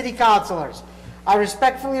and City Councilors, I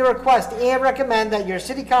respectfully request and recommend that the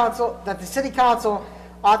City Council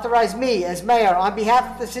authorize me as mayor on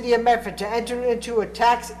behalf of the City of Medford to enter into a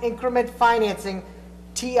tax increment financing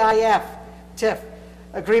TIF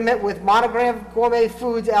agreement with Monogram Gourmet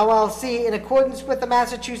Foods LLC in accordance with the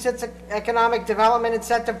Massachusetts Economic Development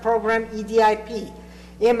Incentive Program, EDIP,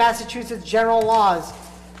 and Massachusetts General Laws,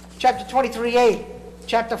 Chapter 23A,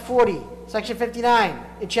 Chapter 40, Section 59,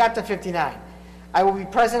 and Chapter 59. I will be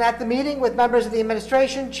present at the meeting with members of the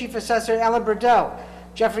administration, Chief Assessor Ellen Bordeaux,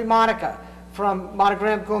 Jeffrey Monica from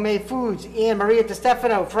Monogram Gourmet Foods, and Maria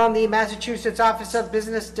DiStefano from the Massachusetts Office of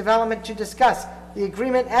Business Development to discuss the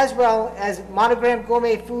agreement as well as Monogram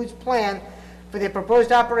Gourmet Foods' plan for their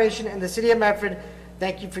proposed operation in the City of Medford.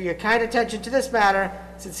 Thank you for your kind attention to this matter.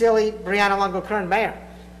 Sincerely, Brianna Longo-Kern, Mayor.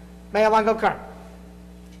 Mayor Longo-Kern.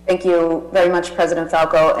 Thank you very much, President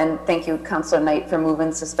Falco, and thank you, Councilor Knight, for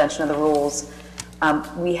moving suspension of the rules.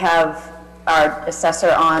 We have our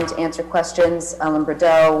assessor on to answer questions, Ellen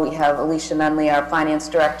Bordeaux. We have Alicia Menley, our finance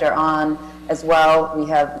director, on as well. We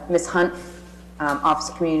have Ms. Hunt, Office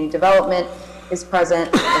of Community Development, is present,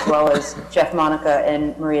 as well as Jeff Monica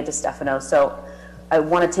and Maria DiStefano. So I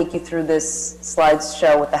want to take you through this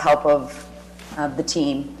slideshow with the help of the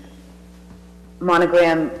team.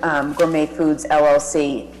 Monogram Gourmet Foods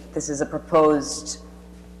LLC. This is a proposed,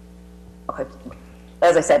 okay,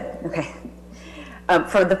 as I said, okay.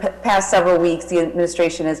 For the past several weeks, the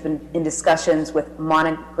administration has been in discussions with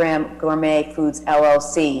Monogram Gourmet Foods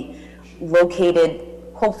LLC, located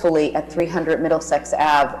hopefully at 300 Middlesex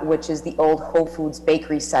Ave, which is the old Whole Foods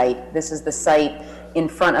Bakery site. This is the site in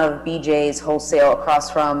front of BJ's Wholesale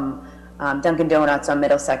across from Dunkin' Donuts on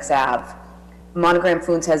Middlesex Ave. Monogram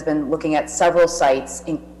Foods has been looking at several sites,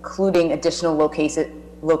 including additional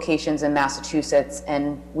locations in Massachusetts,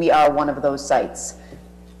 and we are one of those sites.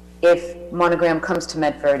 If Monogram comes to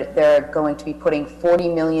Medford, they're going to be putting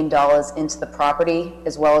 $40 million into the property,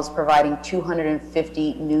 as well as providing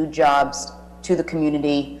 250 new jobs to the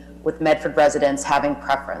community, with Medford residents having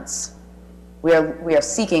preference. We are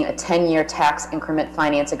seeking a 10-year tax increment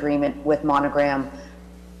finance agreement with Monogram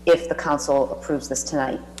if the council approves this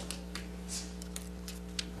tonight.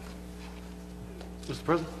 Mr.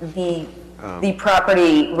 President? The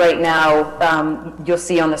property right now, you'll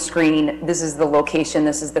see on the screen, this is the location,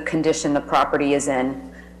 this is the condition the property is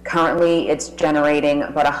in. Currently, it's generating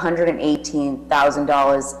about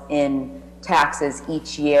 $118,000 in taxes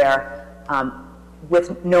each year.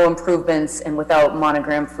 With no improvements and without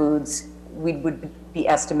Monogram Foods, we would be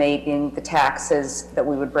estimating the taxes that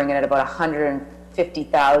we would bring in at about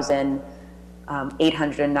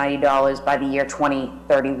 $150,890 by the year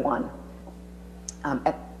 2031.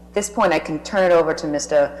 At this point, I can turn it over to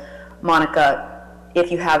Mr. Monica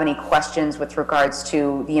if you have any questions with regards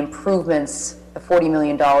to the improvements, the $40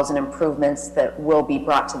 million in improvements that will be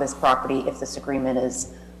brought to this property if this agreement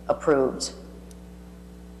is approved.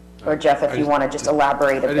 Or Jeff, if you want to just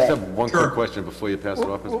elaborate a bit. I just have one quick question before you pass it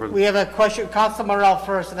off, Mr. President. We have a question, Councilor Morell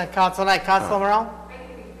first, and then Councilor Knight. Councilor Morell?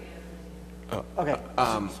 Okay.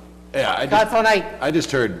 Yeah, Councilor Knight. I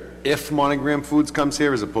just heard if Monogram Foods comes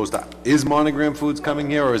here, as opposed to is Monogram Foods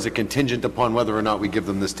coming here, or is it contingent upon whether or not we give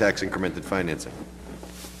them this tax incremented financing?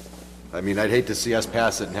 I mean, I'd hate to see us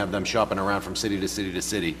pass it and have them shopping around from city to city to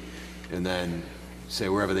city, and then say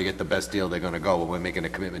wherever they get the best deal, they're gonna go. When we're making a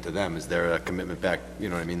commitment to them, is there a commitment back, you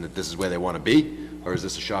know what I mean, that this is where they wanna be, or is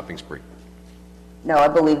this a shopping spree? No, I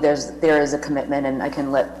believe there is a commitment, and I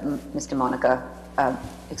can let Mr. Monica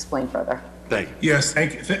explain further. Thank you. Yes,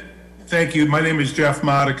 thank you. Thank you. My name is Jeff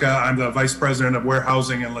Modica. I'm the Vice President of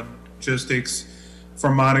Warehousing and Logistics for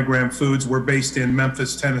Monogram Foods. We're based in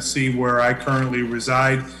Memphis, Tennessee, where I currently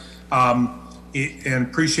reside, and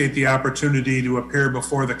appreciate the opportunity to appear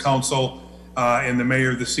before the council and the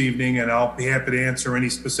mayor this evening, and I'll be happy to answer any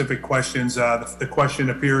specific questions. The question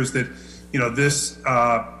appears that, you know, this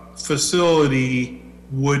facility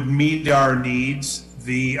would meet our needs.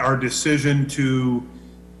 Our decision to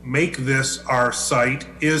make this our site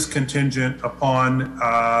is contingent upon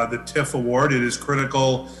the TIF award. It is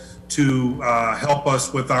critical to help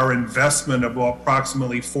us with our investment of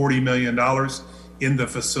approximately $40 million in the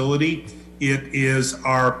facility. It is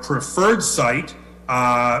our preferred site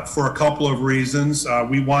for a couple of reasons.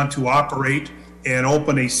 We want to operate and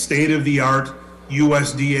open a state-of-the-art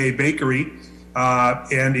USDA bakery,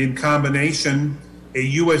 and in combination,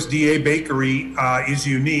 a USDA bakery is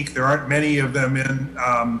unique. There aren't many of them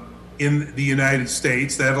in the United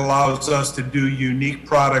States. That allows us to do unique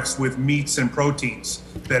products with meats and proteins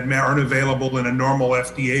that aren't available in a normal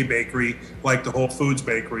FDA bakery like the Whole Foods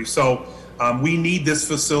bakery. So we need this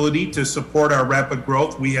facility to support our rapid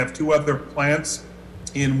growth. We have two other plants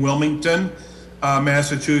in Wilmington,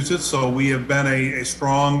 Massachusetts, so we have been a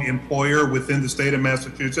strong employer within the state of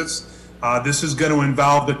Massachusetts. This is going to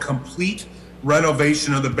involve the complete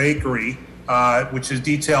renovation of the bakery, which is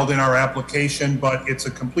detailed in our application, but it's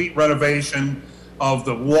a complete renovation of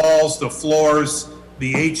the walls, the floors,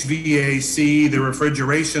 the HVAC, the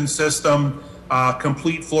refrigeration system,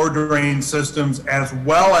 complete floor drain systems, as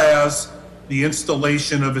well as the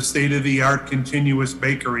installation of a state-of-the-art continuous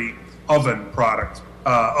bakery oven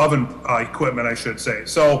equipment, I should say.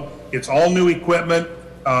 So it's all new equipment.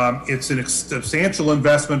 It's a substantial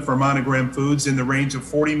investment for Monogram Foods in the range of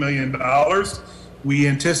 $40 million. We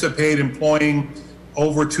anticipate employing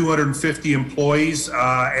over 250 employees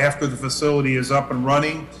after the facility is up and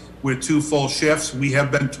running with 2 full shifts. We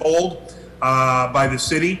have been told by the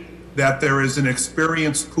city that there is an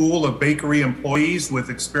experienced pool of bakery employees with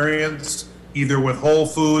experience either with Whole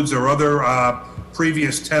Foods or other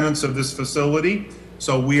previous tenants of this facility.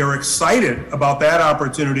 So we are excited about that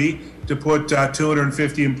opportunity to put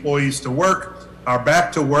 250 employees to work, are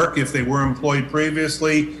back to work if they were employed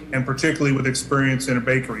previously, and particularly with experience in a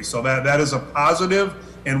bakery. So that is a positive,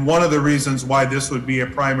 and one of the reasons why this would be a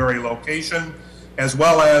primary location, as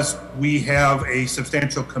well as we have a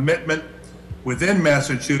substantial commitment within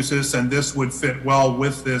Massachusetts, and this would fit well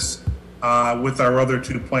with this, with our other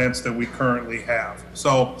two plants that we currently have.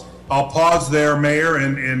 So I'll pause there, Mayor,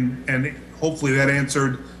 and hopefully that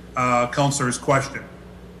answered Councilor's question.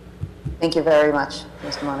 Thank you very much,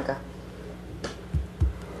 Mr. Monica.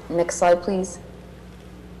 Next slide, please.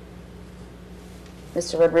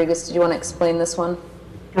 Mr. Rodriguez, did you want to explain this one?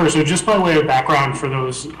 Sure. So just by way of background for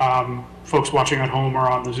those folks watching at home or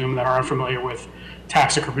on the Zoom that aren't familiar with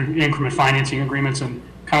tax increment financing agreements and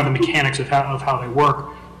kind of the mechanics of how they work.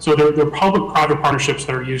 So they're public-private partnerships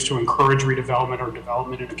that are used to encourage redevelopment or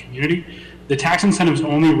development in a community. The tax incentives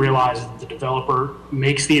only realize that the developer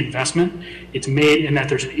makes the investment. It's made in that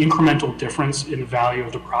there's an incremental difference in the value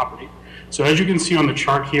of the property. So as you can see on the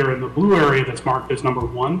chart here in the blue area that's marked as number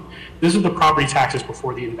 1, this is the property taxes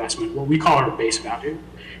before the investment, what we call our base value.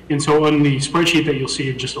 And so on the spreadsheet that you'll see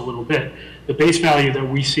in just a little bit, the base value that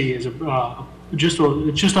we see is just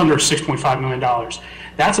under $6.5 million.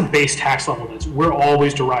 That's a base tax level. We're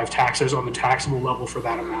always derive taxes on the taxable level for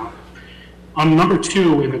that amount. On number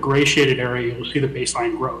 2, in the gray shaded area, you'll see the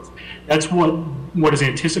baseline growth. That's what is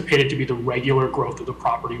anticipated to be the regular growth of the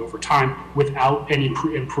property over time without any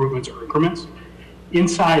improvements or increments.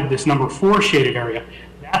 Inside this number 4 shaded area,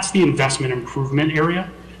 that's the investment improvement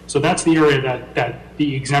area. So that's the area that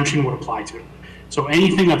the exemption would apply to. So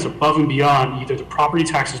anything that's above and beyond either the property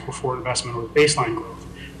taxes before investment or the baseline growth,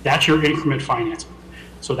 that's your increment financing.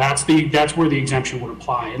 So that's where the exemption would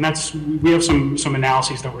apply. And we have some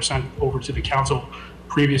analyses that were sent over to the council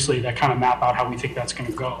previously that kind of map out how we think that's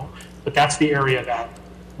going to go. But that's the area that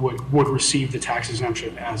would receive the tax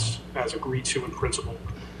exemption as agreed to in principle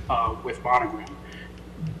with Monogram.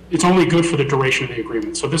 It's only good for the duration of the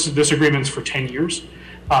agreement. So this agreement is for 10 years.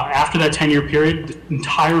 After that 10-year period, the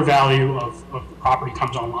entire value of the property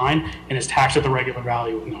comes online and is taxed at the regular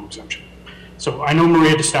value with no exemption. So I know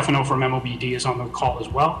Maria DiStefano from MOBD is on the call as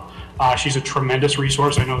well. She's a tremendous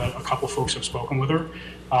resource. I know that a couple folks have spoken with her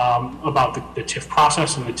about the TIF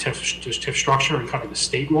process and the TIF structure and kind of the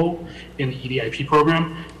state role in the EDIP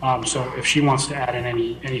program. So if she wants to add in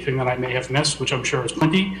anything that I may have missed, which I'm sure is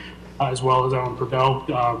plenty, as well as Ellen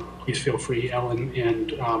Perdot, please feel free, Ellen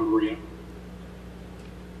and Maria.